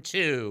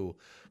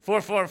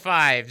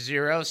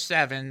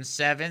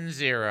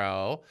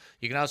 972-445-0770.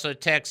 You can also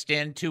text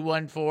in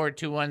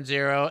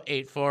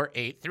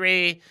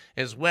 214-210-8483.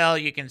 As well,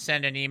 you can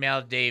send an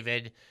email,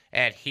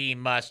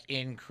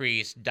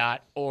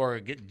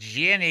 david@hemustincrease.org.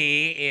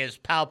 Jenny is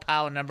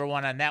pow number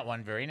 1 on that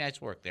one. Very nice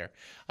work there.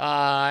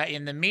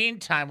 In the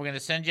meantime, we're going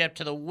to send you up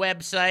to the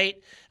website.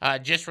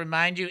 Just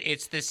remind you,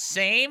 it's the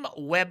same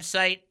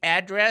website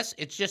address.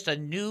 It's just a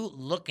new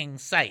looking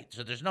site.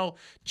 So there's no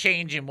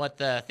change in what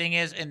the thing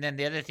is. And then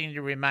the other thing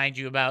to remind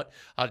you about,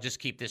 I'll just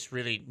keep this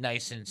really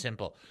nice and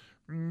simple.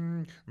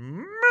 Money.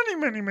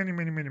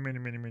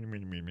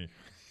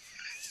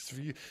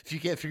 If you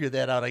can't figure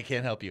that out, I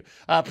can't help you.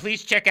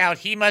 Please check out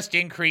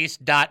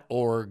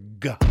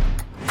hemustincrease.org.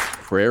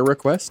 Prayer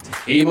request?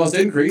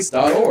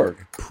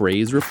 hemustincrease.org.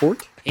 Praise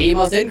report?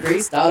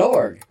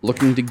 hemustincrease.org.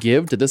 Looking to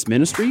give to this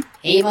ministry?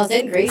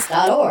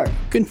 hemustincrease.org.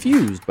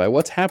 Confused by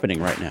what's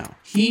happening right now?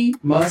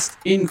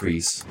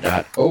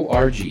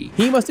 hemustincrease.org.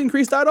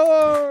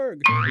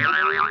 hemustincrease.org.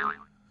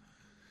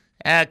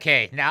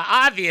 Okay, now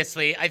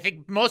obviously, I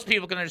think most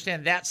people can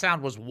understand that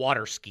sound was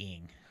water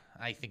skiing.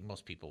 I think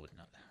most people would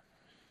know that.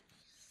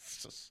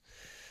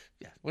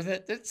 Yeah, was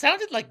it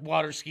sounded like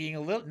water skiing a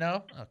little.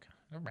 No, okay,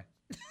 never mind.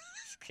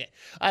 Okay,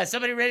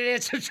 somebody ready to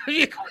answer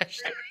trivia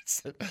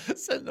questions?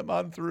 Send them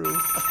on through.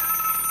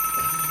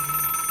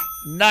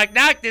 Knock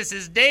knock. This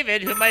is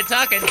David. Who am I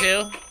talking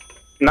to?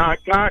 Knock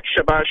knock.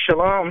 Shabbat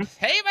shalom.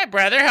 Hey, my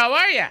brother. How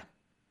are you?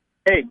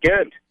 Hey,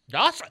 good.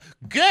 Awesome.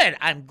 Good.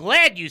 I'm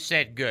glad you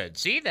said good.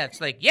 See,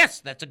 that's like, yes,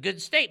 that's a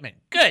good statement.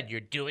 Good.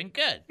 You're doing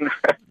good.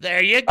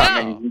 There you go.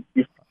 I mean,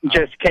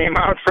 just came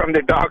out from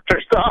the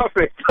doctor's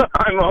office.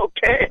 I'm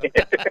okay.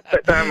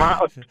 But I'm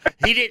out.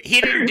 He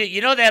didn't do, you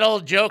know that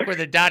old joke where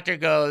the doctor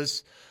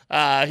goes,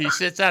 he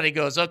sits down, he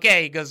goes,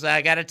 okay, he goes,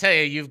 I got to tell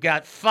you, you've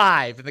got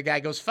 5. And the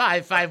guy goes,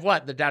 5? 5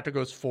 what? And the doctor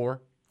goes, 4.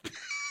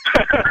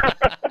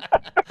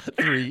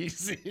 3.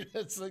 See,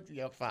 that's like,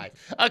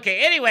 5.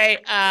 Okay, anyway,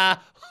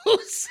 who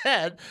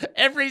said,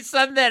 every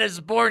son that is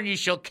born you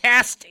shall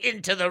cast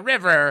into the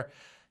river,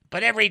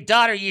 but every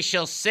daughter you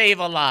shall save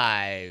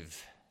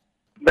alive?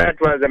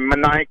 That was a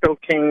maniacal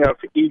king of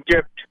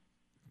Egypt.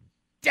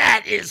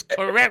 That is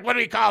correct. What do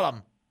we call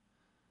him?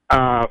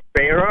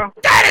 Pharaoh.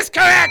 That is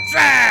correct,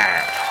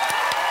 sir!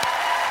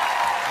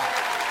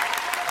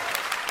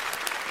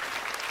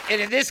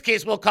 And in this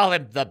case, we'll call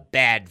him the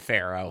bad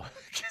Pharaoh.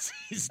 Because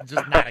he's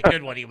just not a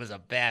good one. He was a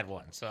bad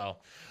one. So,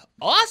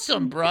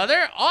 awesome,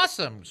 brother.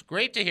 Awesome. It's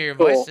great to hear your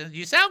voice. Cool.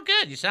 You sound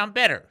good. You sound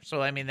better.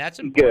 So, I mean, that's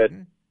important.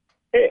 Good.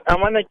 Hey, I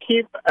want to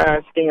keep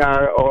asking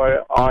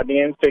our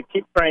audience to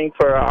keep praying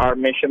for our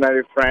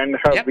missionary friend.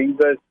 Her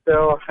visa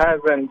still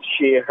hasn't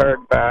she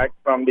heard back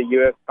from the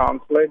U.S.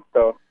 consulate.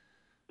 So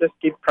just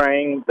keep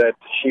praying that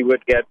she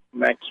would get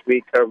next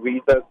week her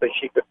visa so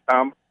she could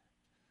come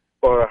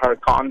for her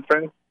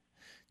conference.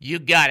 You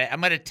got it.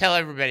 I'm going to tell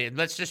everybody.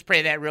 Let's just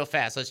pray that real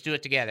fast. Let's do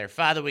it together.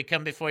 Father, we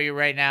come before you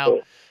right now.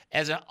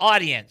 As an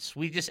audience,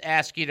 we just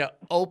ask you to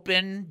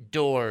open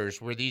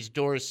doors where these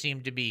doors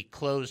seem to be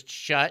closed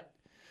shut.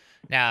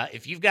 Now,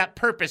 if you've got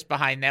purpose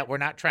behind that, we're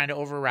not trying to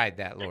override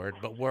that, Lord.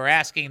 But we're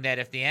asking that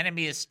if the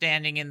enemy is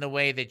standing in the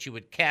way, that you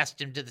would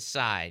cast him to the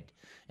side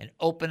and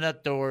open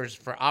up doors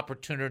for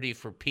opportunity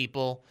for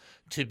people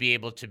to be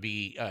able to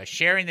be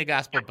sharing the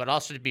gospel, but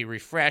also to be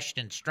refreshed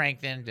and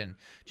strengthened, and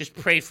just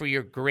pray for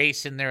your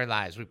grace in their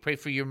lives. We pray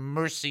for your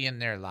mercy in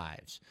their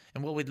lives.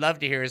 And what we'd love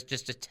to hear is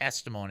just a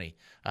testimony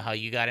of how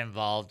you got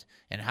involved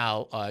and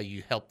how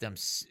you helped them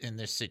in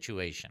this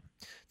situation.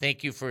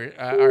 Thank you for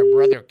our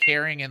brother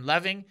caring and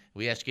loving.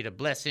 We ask you to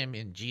bless him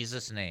in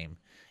Jesus' name.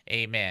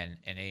 Amen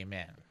and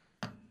amen.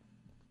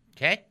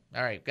 Okay?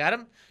 All right. Got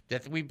him?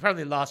 We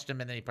probably lost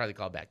him, and then he probably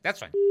called back. That's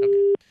fine. Okay.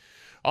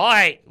 All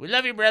right. We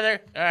love you, brother.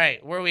 All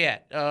right. Where are we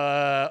at?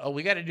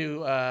 We got to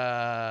do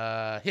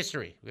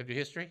history. We got to do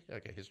history?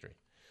 Okay, history.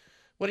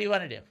 What do you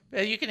want to do?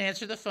 You can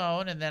answer the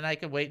phone, and then I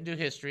can wait and do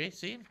history.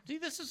 See,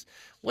 this is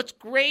what's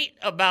great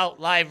about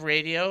live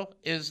radio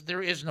is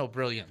there is no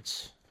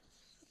brilliance.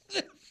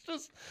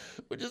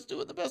 We're just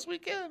doing the best we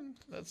can.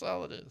 That's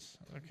all it is.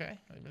 Okay?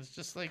 I mean, it's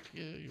just like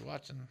you're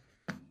watching.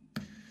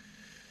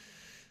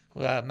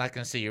 Well, I'm not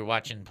going to say you're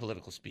watching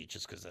political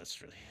speeches because that's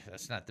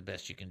not the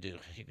best you can do.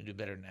 You can do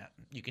better than that.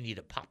 You can eat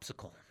a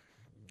popsicle.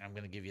 I'm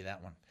going to give you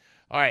that one.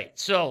 All right,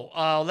 so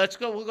let's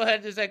go. We'll go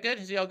ahead. Is that good?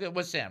 Is he all good?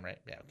 What's Sam, right?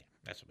 Yeah, okay.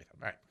 That's what we thought.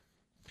 All right.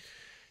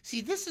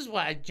 See, this is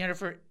why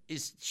Jennifer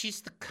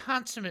she's the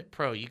consummate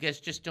pro. You guys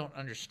just don't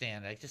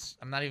understand.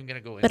 I'm not even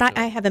going to go into it. But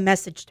I have a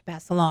message to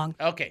pass along.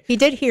 Okay. He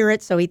did hear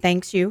it, so he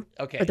thanks you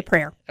for the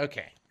prayer.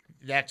 Okay.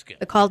 That's good.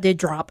 The call did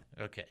drop.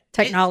 Okay.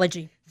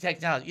 Technology.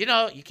 Technology.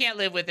 You can't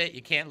live with it.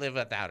 You can't live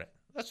without it.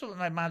 That's what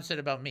my mom said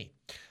about me.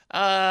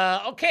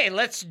 Okay,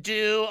 let's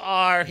do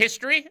our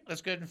history.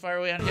 Let's go ahead and fire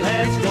away on history.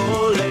 Let's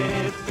go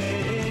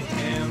living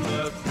in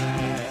the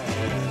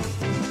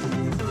past.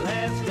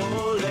 Let's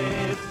go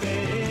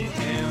living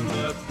in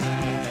the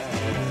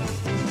past.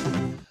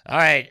 All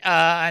right.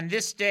 On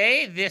this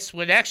day, this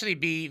would actually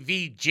be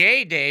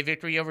VJ Day,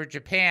 Victory over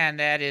Japan.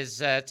 That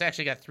is, it's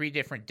actually got 3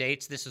 different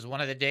dates. This is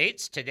one of the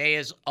dates. Today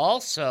is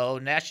also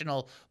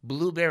National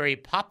Blueberry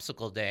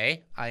Popsicle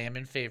Day. I am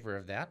in favor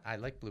of that. I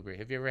like blueberry.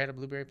 Have you ever had a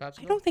blueberry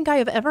popsicle? I don't think I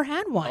have ever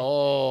had one.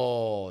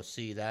 Oh,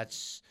 see,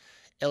 that's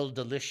El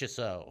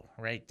Delicioso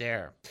right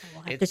there.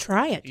 I'll have to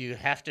try it. You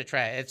have to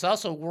try it. It's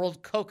also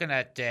World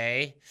Coconut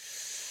Day.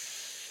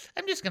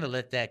 I'm just going to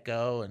let that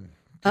go and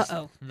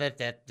let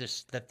that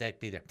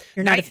be there.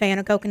 You're not a fan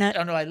of coconut?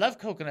 Oh no, I love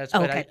coconuts,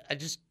 but I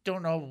just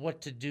don't know what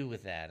to do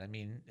with that. I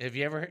mean, have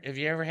you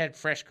ever had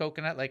fresh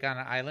coconut like on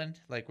an island,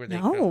 like where they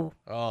No.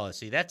 Oh,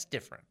 see, that's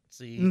different.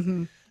 See,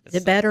 Is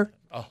it better?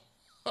 Oh,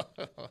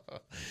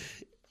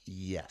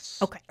 yes.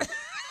 Okay.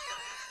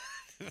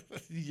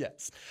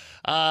 Yes.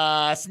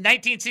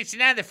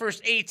 1969, the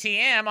first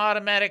ATM,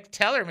 automatic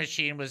teller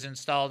machine, was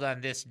installed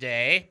on this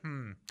day.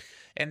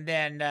 And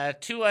then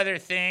 2 other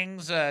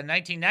things.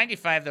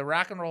 1995, the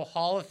Rock and Roll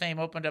Hall of Fame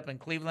opened up in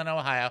Cleveland,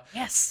 Ohio.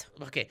 Yes.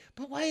 Okay,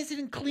 but why is it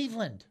in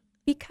Cleveland?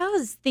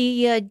 Because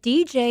the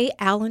DJ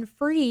Alan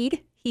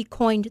Freed, he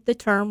coined the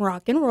term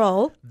rock and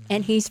roll,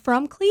 and he's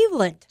from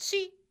Cleveland.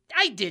 See,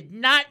 I did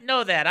not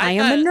know that. I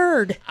am a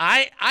nerd.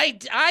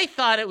 I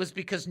thought it was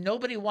because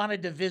nobody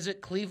wanted to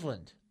visit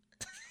Cleveland.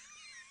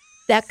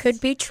 That could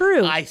be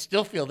true. I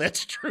still feel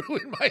that's true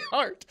in my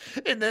heart.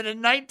 And then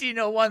in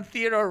 1901,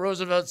 Theodore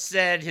Roosevelt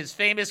said his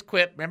famous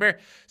quip, remember,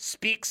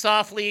 speak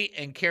softly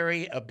and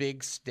carry a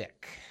big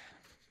stick.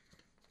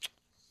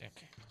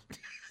 Okay.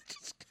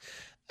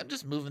 I'm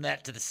just moving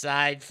that to the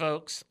side,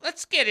 folks.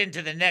 Let's get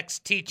into the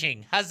next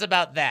teaching. How's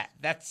about that?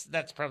 That's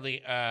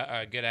probably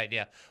a good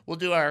idea. We'll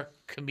do our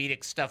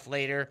comedic stuff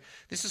later.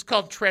 This is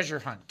called Treasure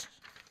Hunt.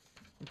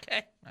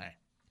 Okay? All right.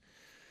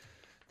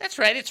 That's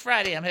right. It's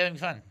Friday. I'm having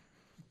fun.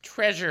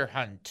 Treasure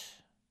Hunt.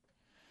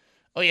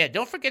 Oh, yeah.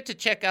 Don't forget to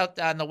check out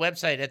on the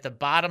website at the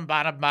bottom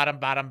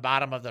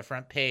of the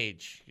front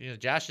page. You know,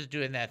 Josh is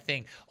doing that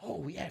thing.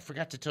 Oh, yeah. I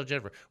forgot to tell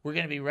Jennifer. We're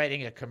going to be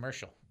writing a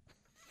commercial.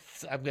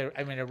 I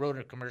wrote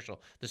a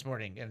commercial this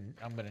morning, and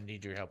I'm going to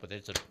need your help with it.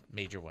 It's a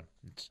major one.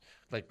 It's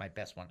like my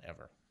best one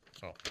ever.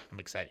 So I'm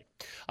excited.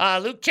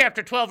 Luke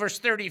chapter 12, verse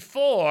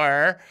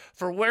 34,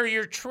 for where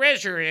your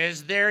treasure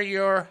is, there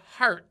your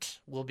heart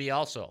will be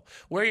also.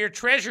 Where your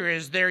treasure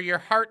is, there your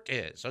heart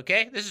is.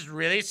 Okay? This is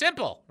really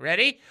simple.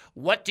 Ready?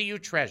 What do you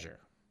treasure?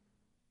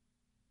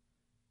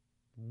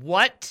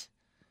 What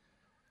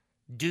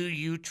do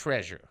you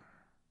treasure?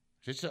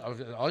 Just,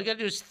 all you got to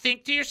do is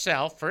think to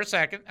yourself for a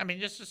second. I mean,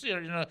 just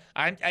you know,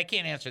 I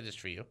can't answer this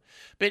for you.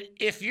 But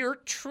if your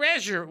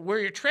treasure, where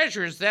your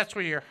treasure is, that's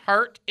where your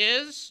heart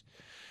is,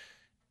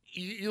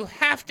 you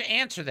have to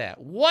answer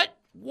that. What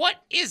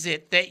is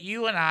it that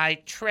you and I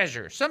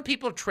treasure? Some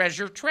people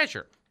treasure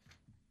treasure.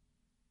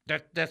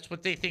 That's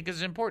what they think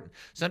is important.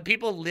 Some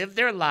people live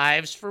their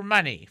lives for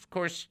money. Of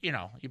course, you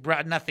know, you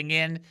brought nothing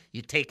in,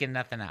 you taken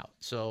nothing out.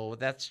 So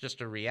that's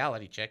just a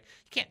reality check.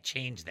 You can't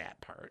change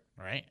that part,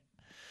 right?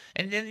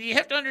 And then you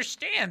have to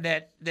understand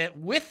that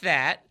with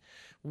that,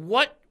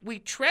 what we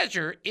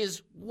treasure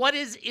is what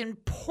is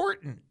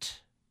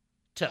important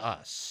to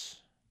us.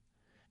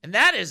 And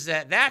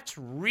that's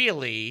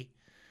really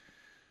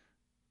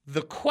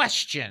the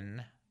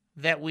question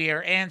that we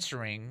are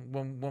answering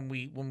when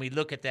we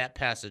look at that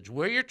passage.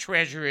 Where your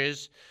treasure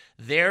is,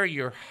 there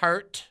your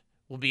heart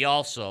will be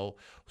also.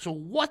 So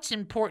what's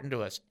important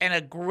to us? And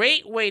a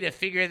great way to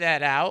figure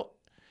that out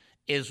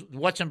is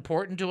what's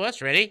important to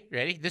us. Ready?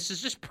 This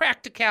is just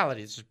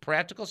practicality. This is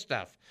practical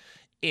stuff.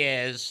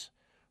 Is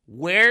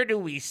where do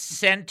we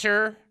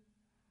center,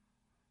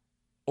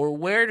 or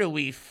where do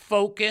we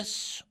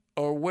focus,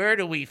 or where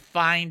do we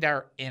find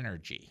our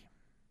energy?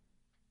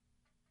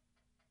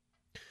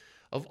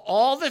 Of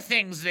all the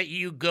things that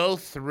you go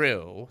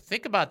through,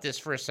 think about this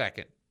for a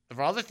second. Of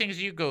all the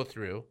things you go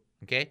through,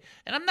 okay?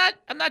 And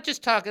I'm not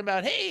just talking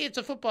about, hey, it's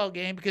a football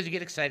game, because you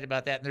get excited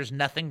about that, and there's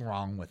nothing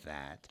wrong with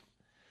that.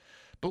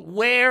 But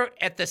where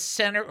at the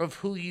center of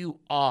who you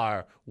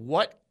are,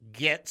 what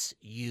gets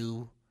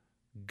you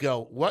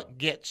what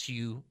gets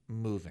you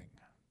moving?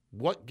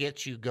 What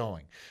gets you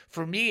going?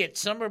 For me, it's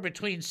somewhere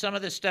between some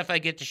of the stuff I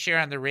get to share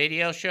on the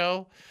radio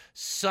show,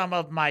 some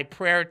of my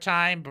prayer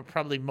time, but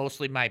probably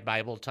mostly my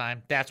Bible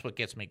time. That's what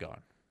gets me going.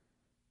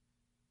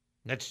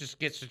 That just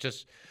gets to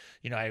just,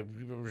 I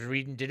was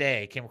reading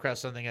today, came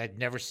across something I'd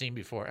never seen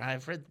before. And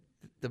I've read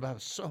the Bible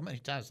so many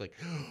times, like,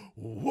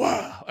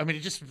 wow. I mean,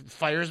 it just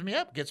fires me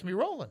up, gets me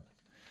rolling.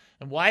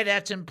 And why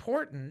that's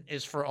important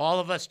is for all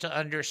of us to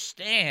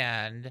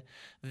understand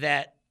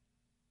that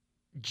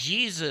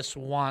Jesus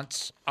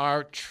wants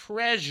our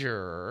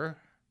treasure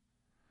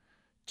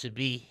to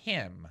be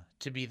him,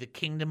 to be the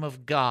kingdom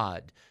of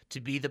God,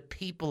 to be the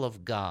people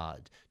of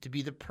God, to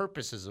be the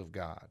purposes of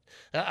God.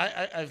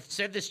 I've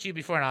said this to you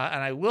before, and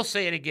I will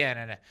say it again,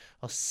 and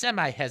I'm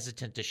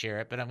semi-hesitant to share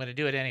it, but I'm going to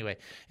do it anyway.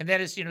 And that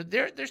is,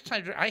 there's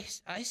times where I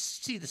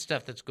see the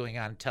stuff that's going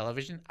on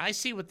television. I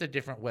see what the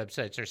different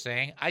websites are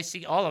saying. I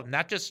see all of them,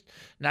 not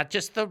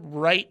just the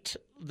right,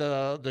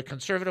 the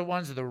conservative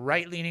ones, the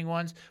right-leaning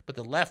ones, but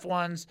the left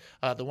ones,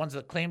 the ones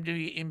that claim to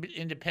be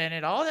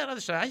independent, all that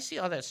other stuff. I see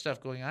all that stuff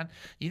going on.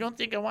 You don't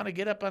think I want to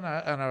get up on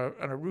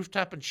a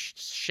rooftop and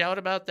shout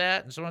about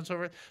that and so on and so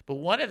forth? But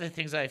one of the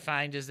things I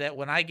find is that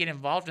when I get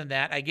involved in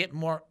that, I get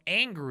more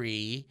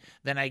angry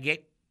than I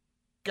get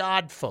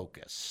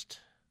God-focused.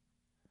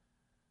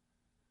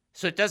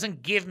 So it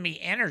doesn't give me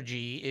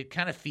energy. It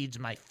kind of feeds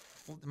my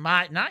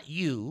not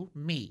you,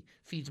 me,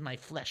 feeds my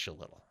flesh a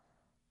little.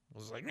 It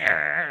was like,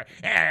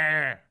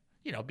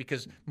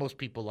 because most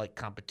people like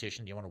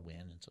competition. You want to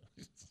win. And so.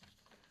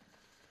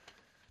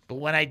 But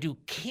when I do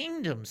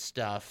kingdom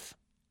stuff,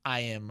 I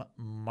am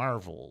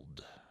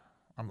marveled.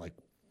 I'm like,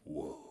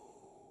 whoa.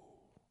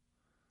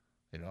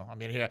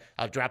 Here,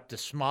 I'll drop the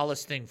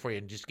smallest thing for you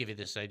and just give you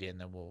this idea, and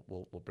then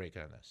we'll break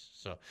on this.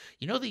 So,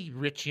 the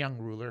rich young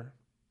ruler,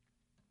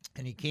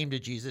 and he came to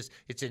Jesus.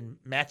 It's in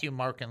Matthew,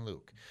 Mark, and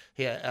Luke.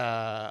 He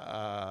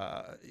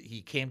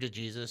came to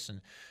Jesus,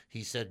 and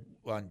he said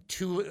on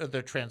two of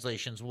the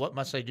translations, "What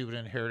must I do to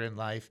inherit in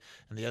life?"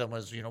 And the other one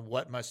was,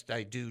 "What must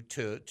I do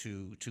to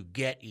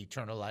get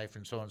eternal life?"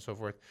 And so on and so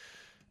forth.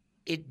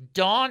 It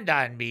dawned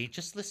on me,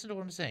 just listen to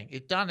what I'm saying.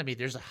 It dawned on me,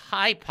 there's a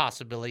high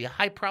possibility, a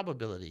high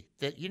probability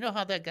that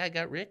how that guy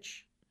got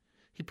rich?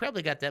 He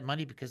probably got that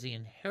money because he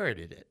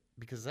inherited it.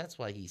 Because that's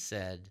why he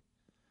said,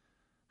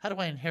 how do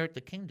I inherit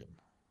the kingdom?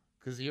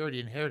 Because he already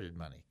inherited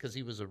money. Because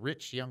he was a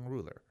rich young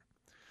ruler.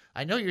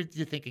 I know you're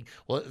thinking,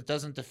 well, it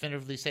doesn't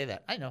definitively say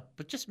that. I know,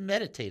 but just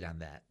meditate on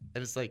that.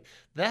 And it's like,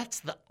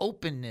 that's the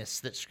openness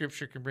that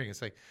Scripture can bring.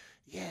 It's like,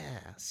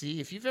 yeah, see,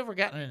 if you've ever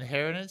gotten an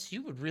inheritance,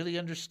 you would really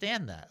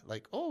understand that.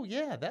 Like,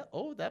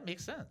 that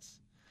makes sense.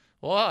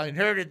 Well, I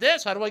inherited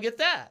this. How do I get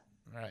that?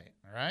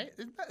 Right?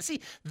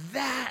 See,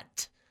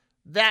 that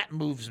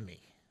moves me.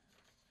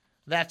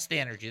 That's the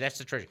energy. That's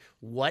the treasure.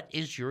 What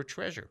is your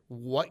treasure?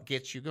 What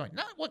gets you going?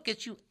 Not what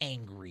gets you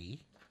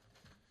angry.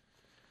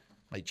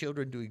 My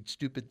children doing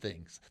stupid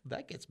things.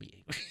 That gets me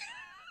angry.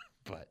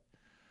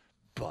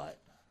 but,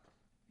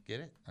 get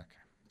it? Okay.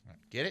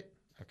 Get it?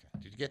 Okay.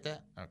 Did you get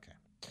that? Okay.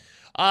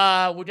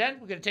 We're done?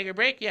 We're going to take a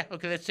break? Yeah.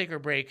 Okay, let's take our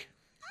break.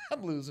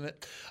 I'm losing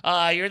it.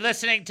 You're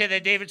listening to the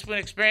David Spoon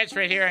Experience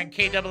right here on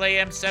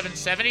KAAM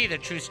 770, the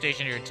true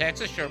station here in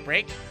Texas. Short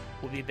break.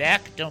 We'll be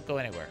back. Don't go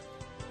anywhere.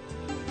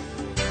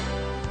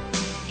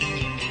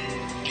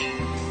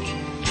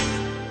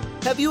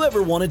 Have you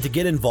ever wanted to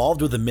get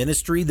involved with a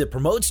ministry that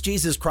promotes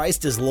Jesus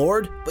Christ as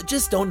Lord, but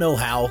just don't know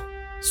how?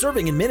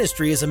 Serving in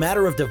ministry is a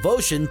matter of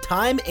devotion,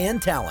 time,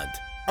 and talent.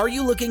 Are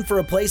you looking for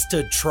a place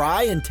to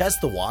try and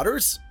test the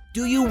waters?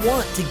 Do you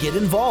want to get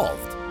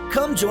involved?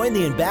 Come join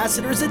the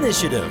Ambassadors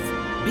Initiative.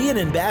 Be an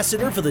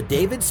ambassador for the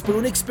David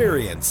Spoon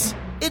Experience.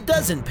 It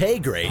doesn't pay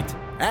great.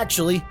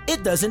 Actually,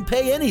 it doesn't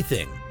pay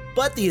anything.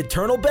 But the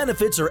eternal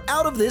benefits are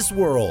out of this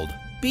world.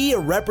 Be a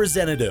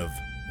representative.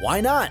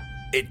 Why not?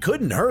 It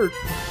couldn't hurt.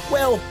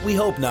 Well, we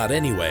hope not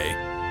anyway.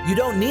 You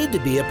don't need to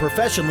be a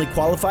professionally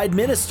qualified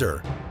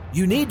minister.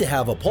 You need to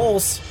have a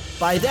pulse.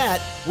 By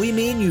that, we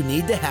mean you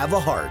need to have a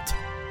heart.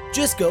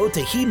 Just go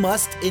to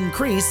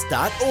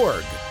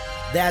hemustincrease.org.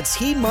 That's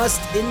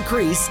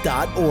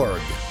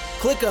hemustincrease.org.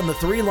 Click on the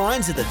 3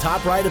 lines at the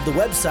top right of the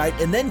website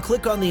and then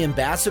click on the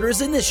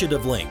Ambassadors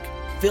Initiative link.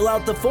 Fill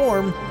out the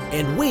form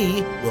and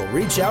we will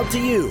reach out to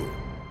you.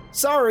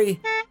 Sorry,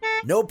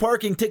 no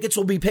parking tickets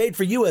will be paid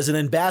for you as an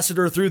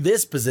ambassador through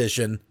this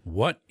position.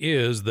 What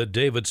is the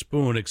David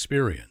Spoon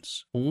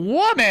experience?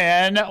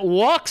 Woman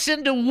walks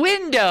into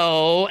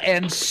window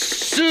and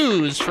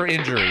sues for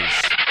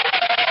injuries.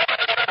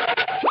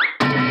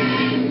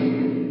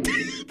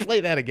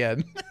 Play that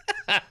again.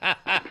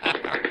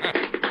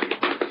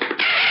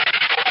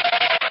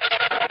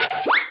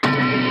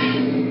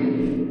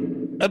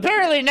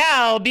 Apparently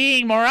now,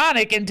 being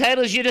moronic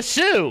entitles you to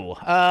sue.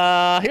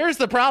 Here's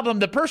the problem.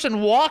 The person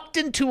walked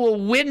into a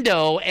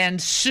window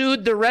and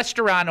sued the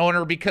restaurant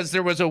owner because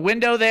there was a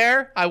window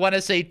there. I want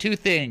to say 2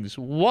 things.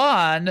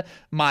 1,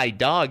 my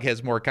dog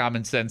has more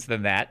common sense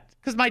than that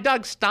because my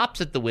dog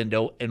stops at the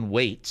window and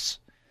waits.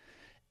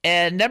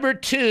 And number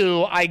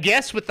 2, I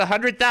guess with the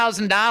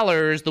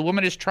 $100,000 the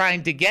woman is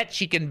trying to get,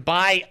 she can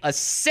buy a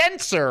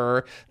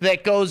sensor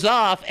that goes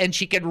off and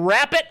she can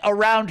wrap it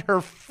around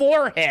her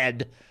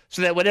forehead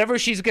so that whenever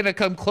she's going to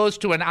come close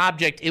to an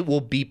object, it will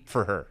beep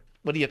for her.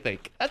 What do you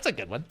think? That's a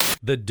good one.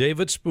 The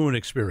David Spoon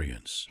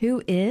experience.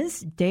 Who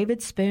is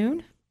David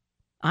Spoon?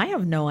 I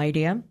have no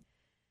idea.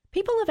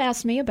 People have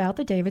asked me about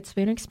the David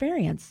Spoon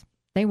experience.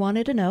 They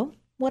wanted to know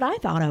what I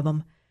thought of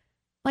him.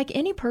 Like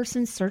any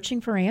person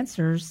searching for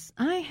answers,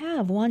 I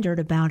have wondered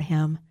about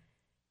him.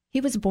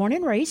 He was born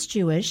and raised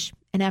Jewish,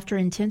 and after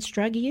intense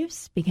drug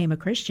use, became a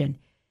Christian.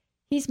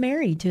 He's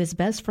married to his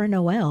best friend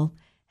Noel,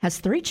 has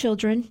 3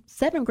 children,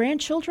 7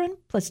 grandchildren,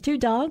 plus 2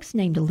 dogs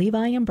named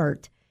Levi and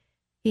Bert.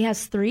 He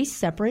has 3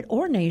 separate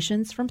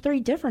ordinations from 3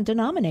 different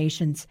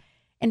denominations,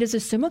 and is a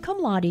summa cum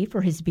laude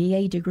for his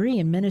BA degree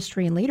in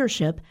ministry and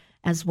leadership,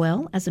 as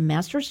well as a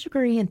master's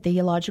degree in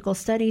theological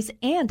studies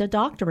and a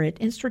doctorate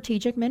in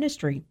strategic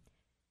ministry.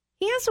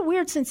 He has a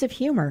weird sense of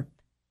humor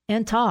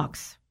and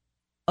talks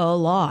a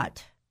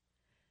lot.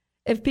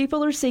 If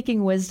people are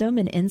seeking wisdom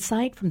and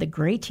insight from the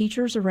great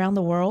teachers around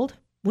the world,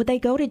 would they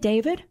go to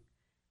David?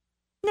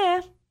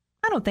 Nah,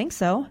 I don't think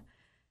so.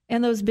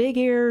 And those big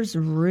ears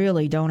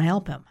really don't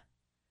help him.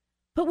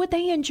 But would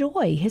they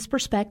enjoy his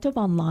perspective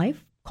on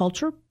life,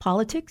 culture,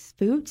 politics,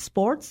 food,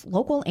 sports,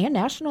 local and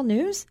national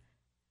news?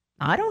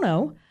 I don't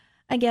know.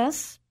 I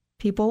guess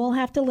people will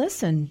have to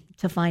listen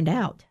to find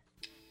out.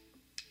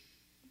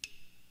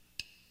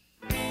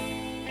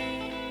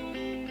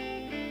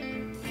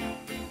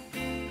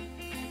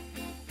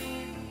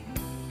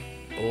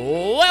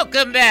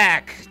 Welcome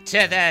back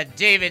to the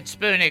David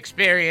Spoon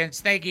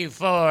Experience. Thank you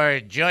for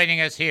joining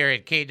us here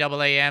at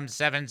KAAM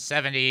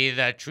 770,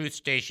 the truth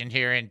station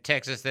here in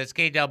Texas. That's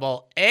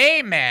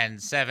KAAM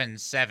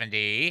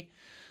 770,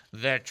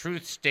 the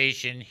truth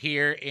station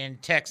here in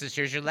Texas.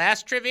 Here's your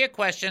last trivia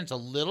question. It's a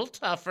little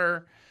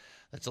tougher.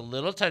 It's a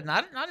little tough,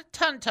 not a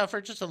ton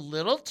tougher, just a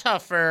little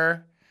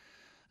tougher.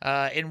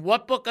 In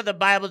what book of the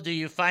Bible do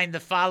you find the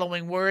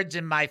following words?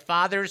 In my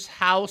Father's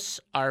house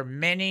are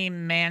many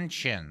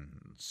mansions.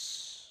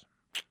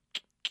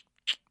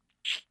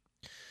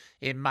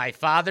 In my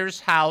Father's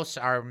house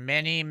are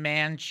many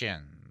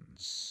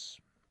mansions.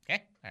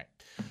 Okay, all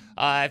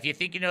right. If you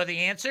think you know the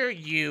answer,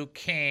 you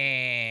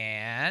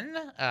can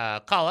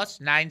call us,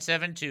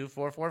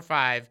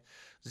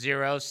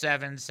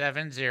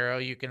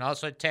 972-445-0770. You can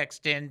also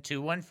text in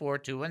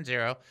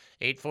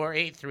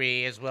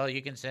 214-210-8483. As well,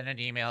 you can send an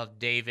email,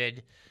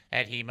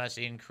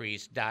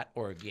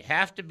 david@hemustincrease.org. You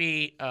have to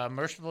be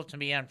merciful to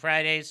me on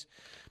Fridays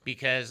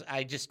because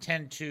I just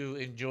tend to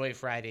enjoy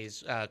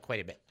Fridays quite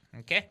a bit.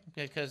 Okay?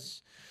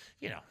 Because,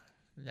 then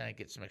I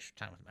get some extra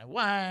time with my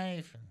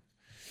wife and,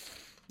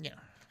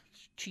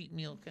 cheat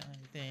meal kind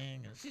of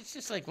thing. It's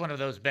just like one of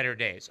those better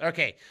days.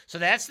 Okay, so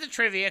that's the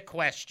trivia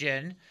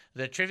question.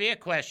 The trivia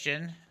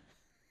question,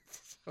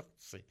 let's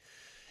see.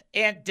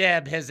 Aunt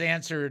Deb has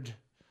answered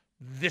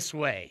this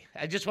way.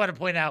 I just want to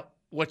point out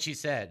what she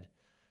said.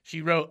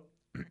 She wrote,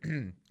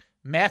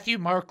 Matthew,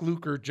 Mark,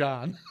 Luke, or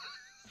John.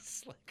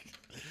 It's like,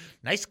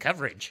 nice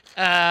coverage.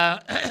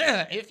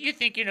 If you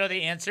think you know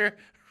the answer,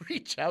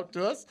 reach out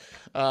to us.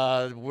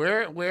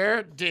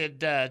 Where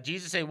did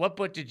Jesus say? What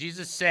book did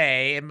Jesus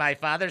say? In my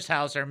Father's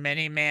house are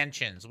many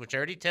mansions, which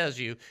already tells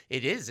you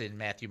it is in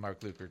Matthew,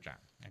 Mark, Luke, or John.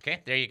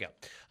 Okay, there you go.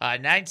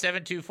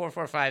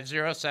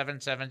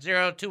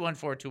 972-445-0770,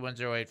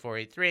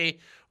 214-210-8483,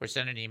 or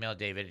send an email,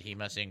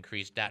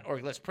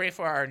 david@hemustincrease.org. Let's pray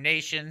for our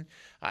nation.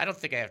 I don't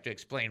think I have to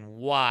explain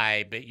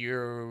why, but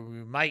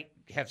you might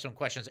have some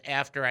questions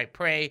after I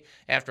pray,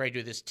 after I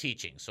do this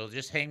teaching. So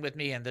just hang with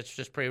me and let's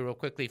just pray real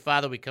quickly.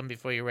 Father, we come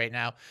before you right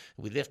now.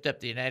 We lift up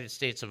the United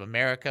States of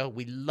America.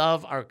 We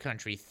love our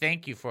country.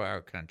 Thank you for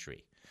our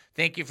country.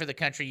 Thank you for the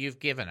country you've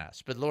given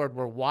us. But, Lord,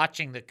 we're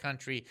watching the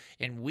country,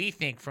 and we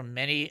think from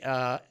many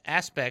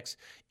aspects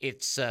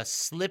it's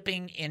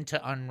slipping into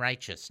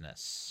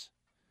unrighteousness.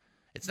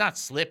 It's not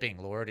slipping,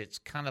 Lord. It's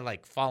kind of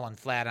like falling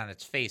flat on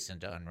its face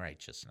into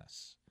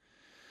unrighteousness.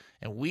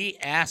 And we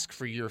ask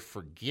for your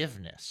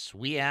forgiveness.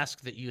 We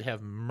ask that you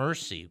have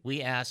mercy.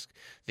 We ask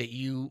that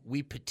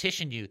we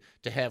petition you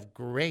to have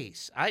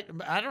grace. I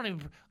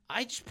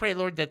just pray,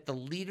 Lord, that the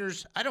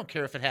leaders, I don't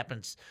care if it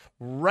happens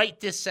right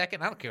this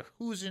second, I don't care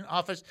who's in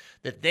office,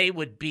 that they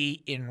would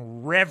be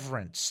in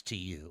reverence to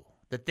you,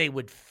 that they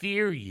would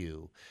fear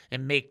you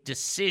and make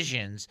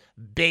decisions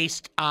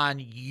based on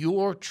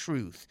your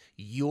truth,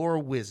 your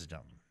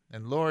wisdom.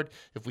 And Lord,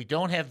 if we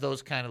don't have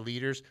those kind of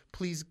leaders,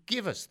 please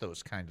give us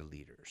those kind of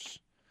leaders.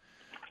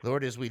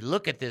 Lord, as we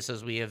look at this,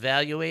 as we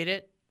evaluate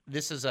it,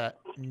 this is a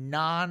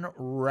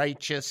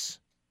non-righteous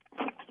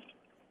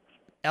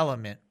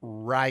element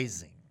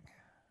rising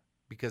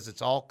because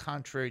it's all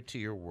contrary to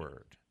your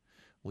word.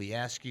 We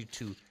ask you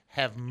to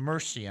have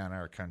mercy on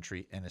our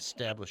country and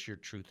establish your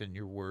truth and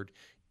your word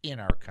in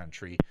our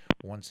country.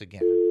 Once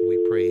again, we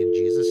pray in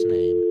Jesus'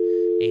 name.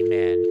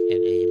 Amen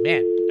and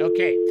amen.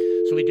 Okay,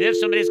 so we do have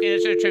somebody who's going to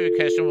answer a trivia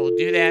question. We'll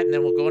do that, and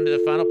then we'll go into the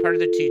final part of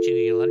the teaching,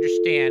 and you'll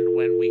understand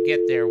when we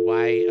get there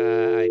why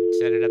I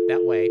set it up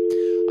that way.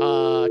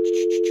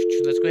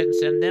 Let's go ahead and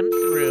send them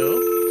through.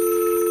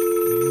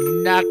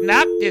 Knock,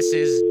 knock. This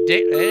is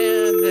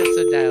that's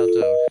a dial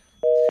tone.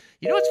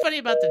 You know what's funny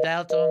about the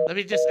dial tone? I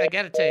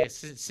got to tell you,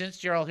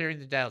 since you're all hearing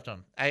the dial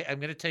tone, I'm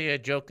going to tell you a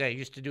joke I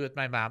used to do with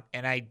my mom,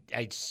 and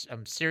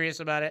I'm serious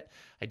about it.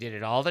 I did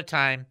it all the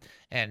time.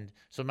 And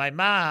so my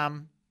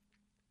mom,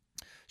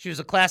 she was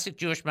a classic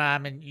Jewish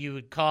mom, and you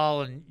would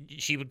call, and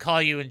she would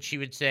call you, and she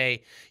would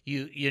say,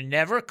 you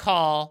never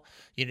call,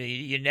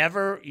 you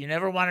never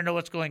want to know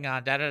what's going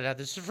on, da-da-da.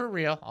 This is for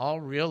real, all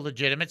real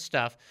legitimate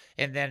stuff.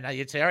 And then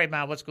you'd say, all right,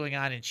 Mom, what's going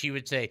on? And she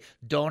would say,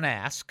 don't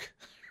ask.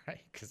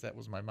 Right, because that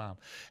was my mom.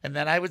 And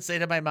then I would say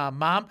to my mom,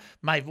 Mom,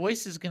 my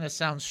voice is going to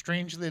sound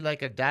strangely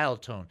like a dial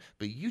tone,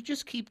 but you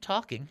just keep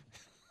talking.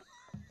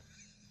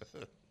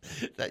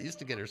 That used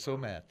to get her so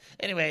mad.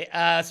 Anyway,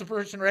 is the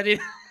person ready?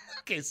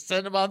 Okay,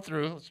 send them on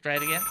through. Let's try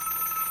it again.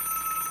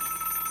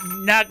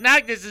 Knock,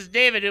 knock. This is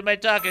David. Who am I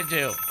talking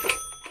to?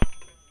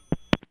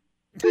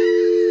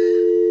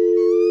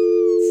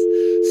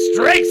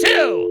 Strike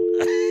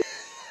two.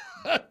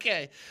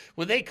 Okay.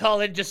 When they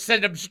call in, just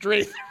send them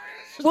straight through.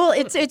 Well,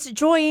 it's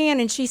Joyanne,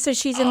 and she says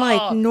she's in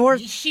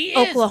North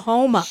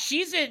Oklahoma. I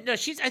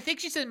think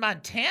she's in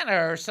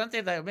Montana or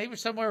something, like maybe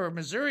somewhere in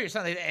Missouri or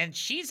something. And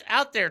she's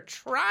out there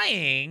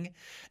trying.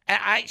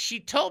 And she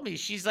told me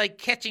she's like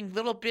catching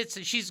little bits,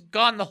 and she's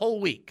gone the whole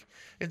week.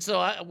 And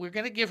so we're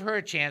going to give her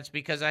a chance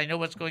because I know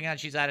what's going on.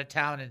 She's out of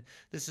town, and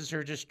this is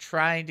her just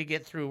trying to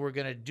get through. We're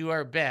going to do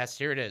our best.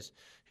 Here it is.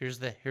 Here's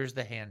the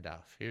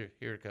handoff. Here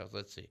it goes.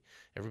 Let's see.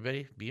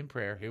 Everybody, be in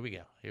prayer. Here we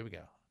go.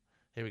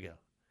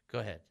 Go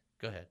ahead.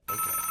 Okay.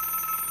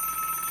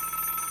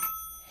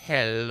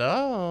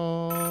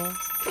 Hello.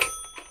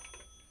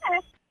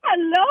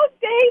 Hello,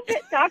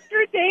 David.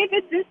 Dr.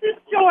 David, this is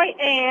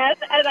Joyanne,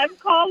 and I'm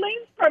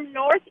calling from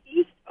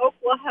Northeast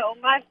Oklahoma.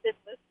 I've been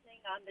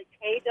listening on the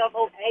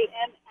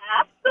KAAM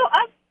app, so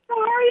I'm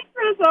sorry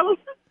for those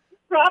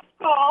rough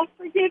calls.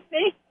 Forgive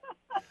me.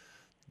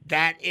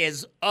 That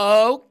is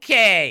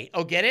okay.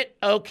 Oh, get it?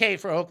 Okay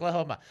for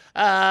Oklahoma.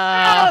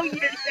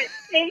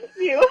 Thank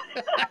you.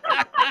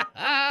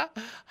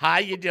 How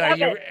you doing?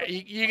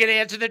 You going to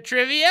answer the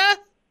trivia?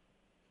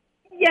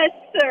 Yes,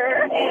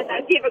 sir. And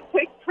I'll give a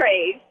quick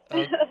praise.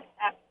 All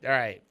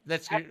right.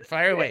 Let's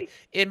fire away.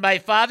 In my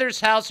Father's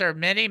house are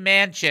many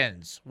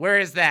mansions. Where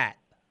is that?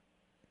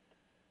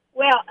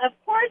 Well, of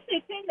course,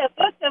 it's in the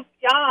book of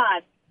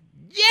John.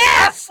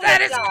 Yes,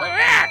 that is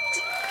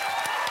correct.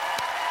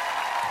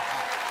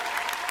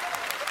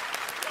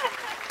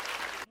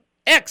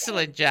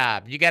 Excellent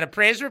job. You got a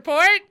praise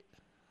report?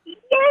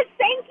 Yes,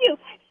 thank you.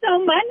 So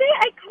Monday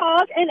I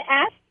called and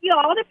asked you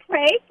all to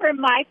pray for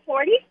my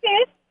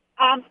 45th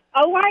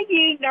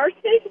OIU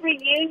Nurses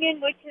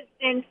Reunion, which has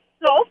been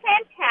so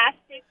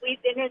fantastic.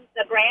 We've been in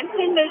the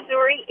Branson,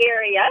 Missouri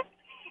area.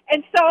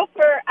 And so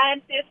for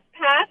this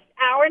past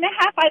hour and a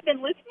half, I've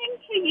been listening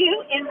to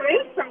you en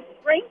route from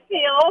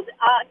Springfield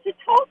to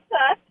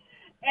Tulsa.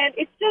 And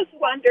it's just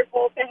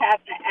wonderful to have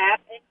the app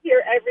and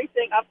hear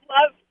everything. I've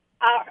loved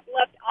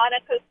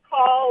Annika's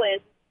call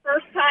and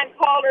first-time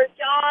caller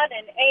John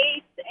and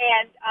Ace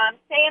and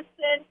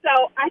Samson.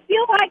 So I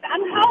feel like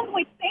I'm home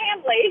with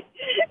family,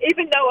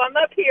 even though I'm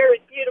up here in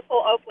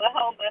beautiful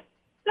Oklahoma.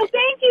 So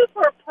thank you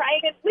for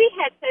praying. We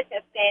had such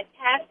a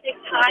fantastic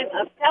time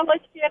of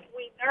fellowship.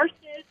 We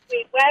nurses,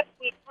 we wept,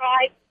 we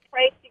cried,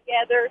 prayed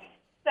together.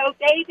 So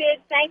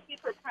David, thank you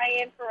for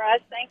praying for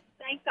us. Thank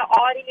the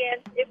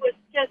audience. It was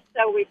just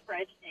so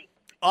refreshing.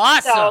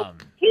 Awesome. So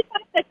keep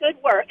up the good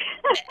work.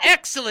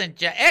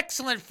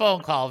 Excellent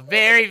phone call.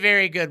 Very,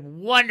 very good.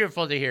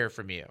 Wonderful to hear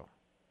from you.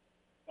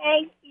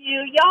 Thank you.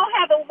 Y'all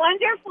have a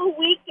wonderful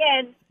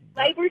weekend,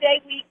 Labor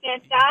Day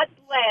weekend. God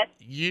bless.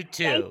 You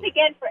too. Thanks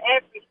again for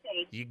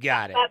everything. You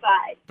got it.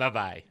 Bye-bye.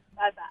 Bye-bye.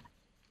 Bye-bye.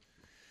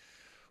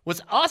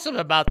 What's awesome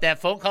about that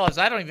phone call is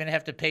I don't even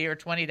have to pay her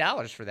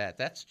 $20 for that.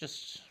 That's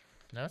just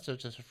a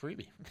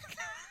freebie.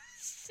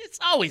 It's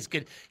always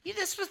good.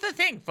 This was the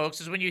thing, folks,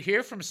 is when you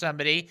hear from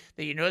somebody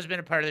that you know has been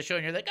a part of the show,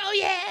 and you're like, oh,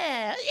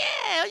 yeah.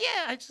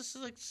 I just,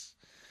 like, it's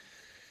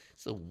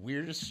the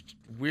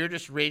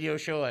weirdest radio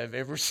show I've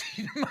ever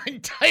seen in my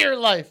entire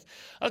life.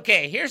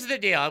 Okay, here's the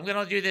deal. I'm going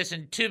to do this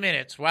in 2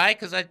 minutes. Why?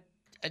 Because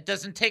it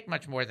doesn't take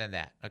much more than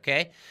that,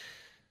 okay?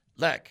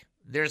 Look,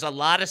 there's a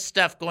lot of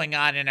stuff going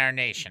on in our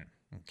nation.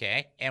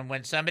 Okay, and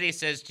when somebody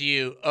says to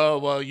you, oh,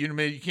 well,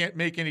 you can't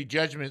make any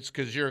judgments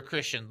because you're a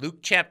Christian. Luke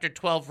chapter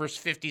 12, verse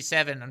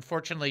 57,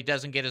 unfortunately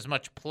doesn't get as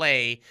much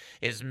play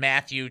as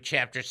Matthew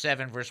chapter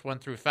 7, verse 1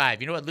 through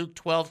 5. You know what Luke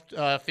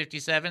 12,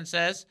 57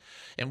 says?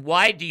 And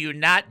why do you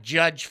not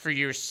judge for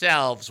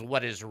yourselves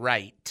what is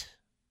right?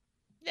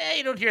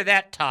 You don't hear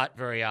that taught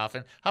very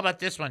often. How about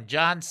this one?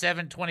 John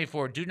 7,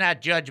 24, do not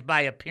judge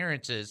by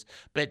appearances,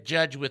 but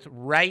judge with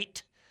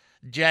right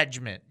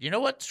judgment. You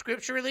know what,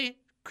 scripturally?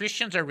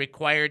 Christians are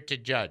required to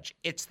judge.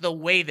 It's the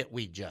way that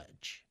we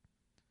judge.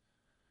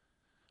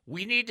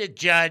 We need to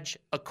judge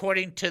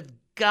according to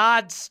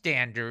God's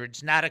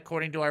standards, not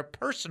according to our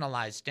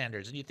personalized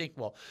standards. And you think,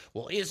 well,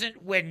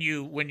 isn't when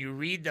you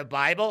read the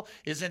Bible,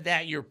 isn't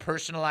that your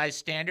personalized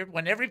standard?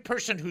 When every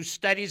person who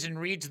studies and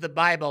reads the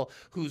Bible,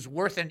 who's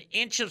worth an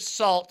inch of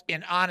salt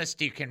in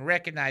honesty, can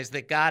recognize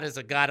that God is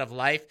a God of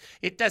life,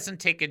 it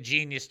doesn't take a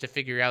genius to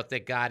figure out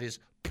that God is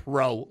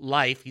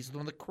pro-life. He's the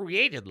one that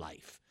created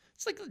life.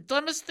 It's like the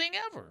dumbest thing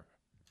ever.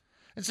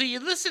 And so you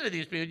listen to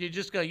these people, you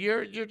just go,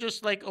 you're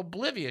just like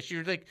oblivious.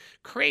 You're like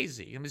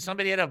crazy. I mean,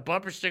 somebody had a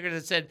bumper sticker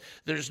that said,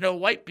 there's no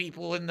white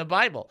people in the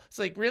Bible. It's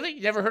like, really?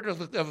 You never heard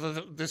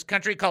of this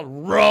country called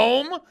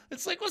Rome?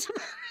 It's like, what's the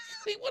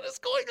matter? What is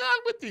going on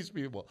with these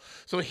people?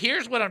 So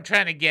here's what I'm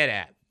trying to get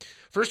at.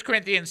 1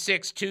 Corinthians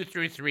 6, 2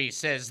 through 3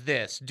 says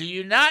this, do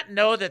you not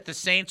know that the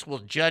saints will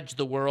judge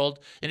the world?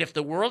 And if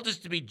the world is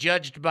to be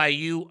judged by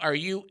you, are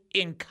you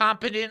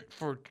incompetent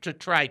to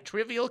try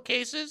trivial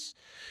cases?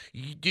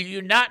 Do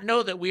you not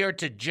know that we are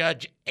to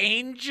judge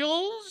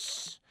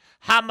angels?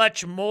 How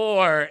much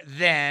more,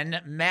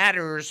 then,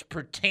 matters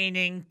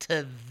pertaining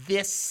to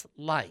this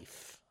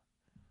life?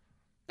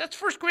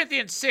 That's 1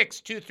 Corinthians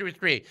 6, 2 through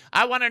 3.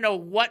 I want to know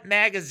what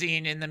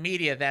magazine in the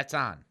media that's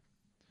on,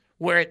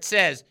 where it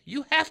says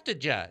you have to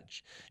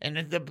judge. And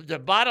the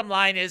bottom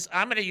line is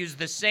I'm going to use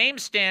the same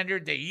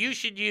standard that you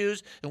should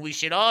use, and we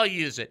should all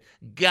use it.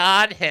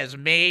 God has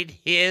made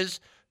his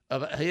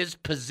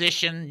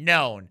position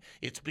known.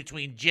 It's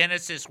between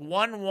Genesis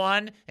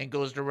 1:1 and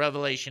goes to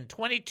Revelation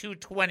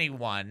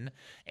 22:21,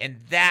 and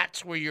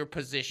that's where your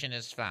position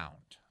is found.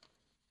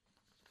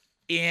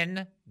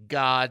 In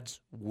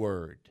God's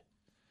Word.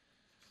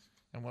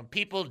 And when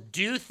people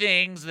do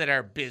things that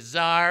are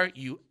bizarre,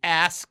 you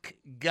ask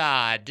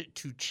God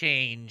to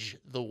change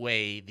the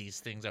way these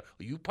things are.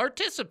 You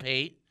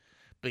participate,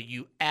 but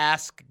you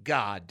ask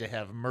God to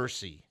have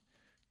mercy,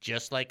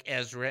 just like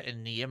Ezra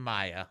and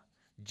Nehemiah,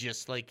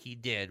 just like he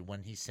did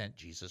when he sent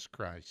Jesus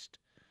Christ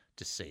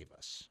to save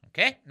us.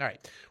 Okay? All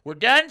right. We're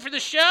done for the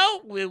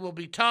show. We will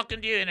be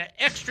talking to you in an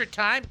extra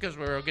time because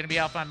we're going to be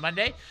off on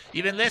Monday.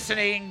 You've been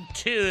listening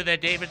to the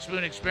David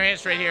Spoon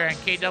Experience right here on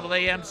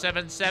KAAM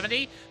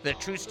 770, the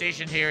true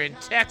station here in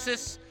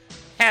Texas.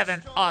 Have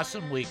an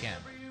awesome weekend.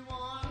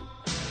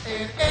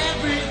 And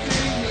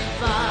everything we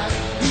find,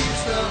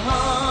 he's the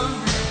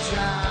hungry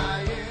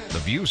giant. The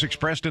views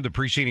expressed in the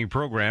preceding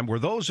program were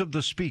those of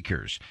the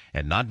speakers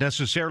and not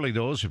necessarily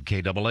those of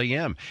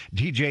KAAM,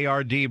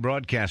 DJRD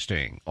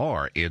Broadcasting,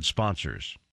 or its sponsors.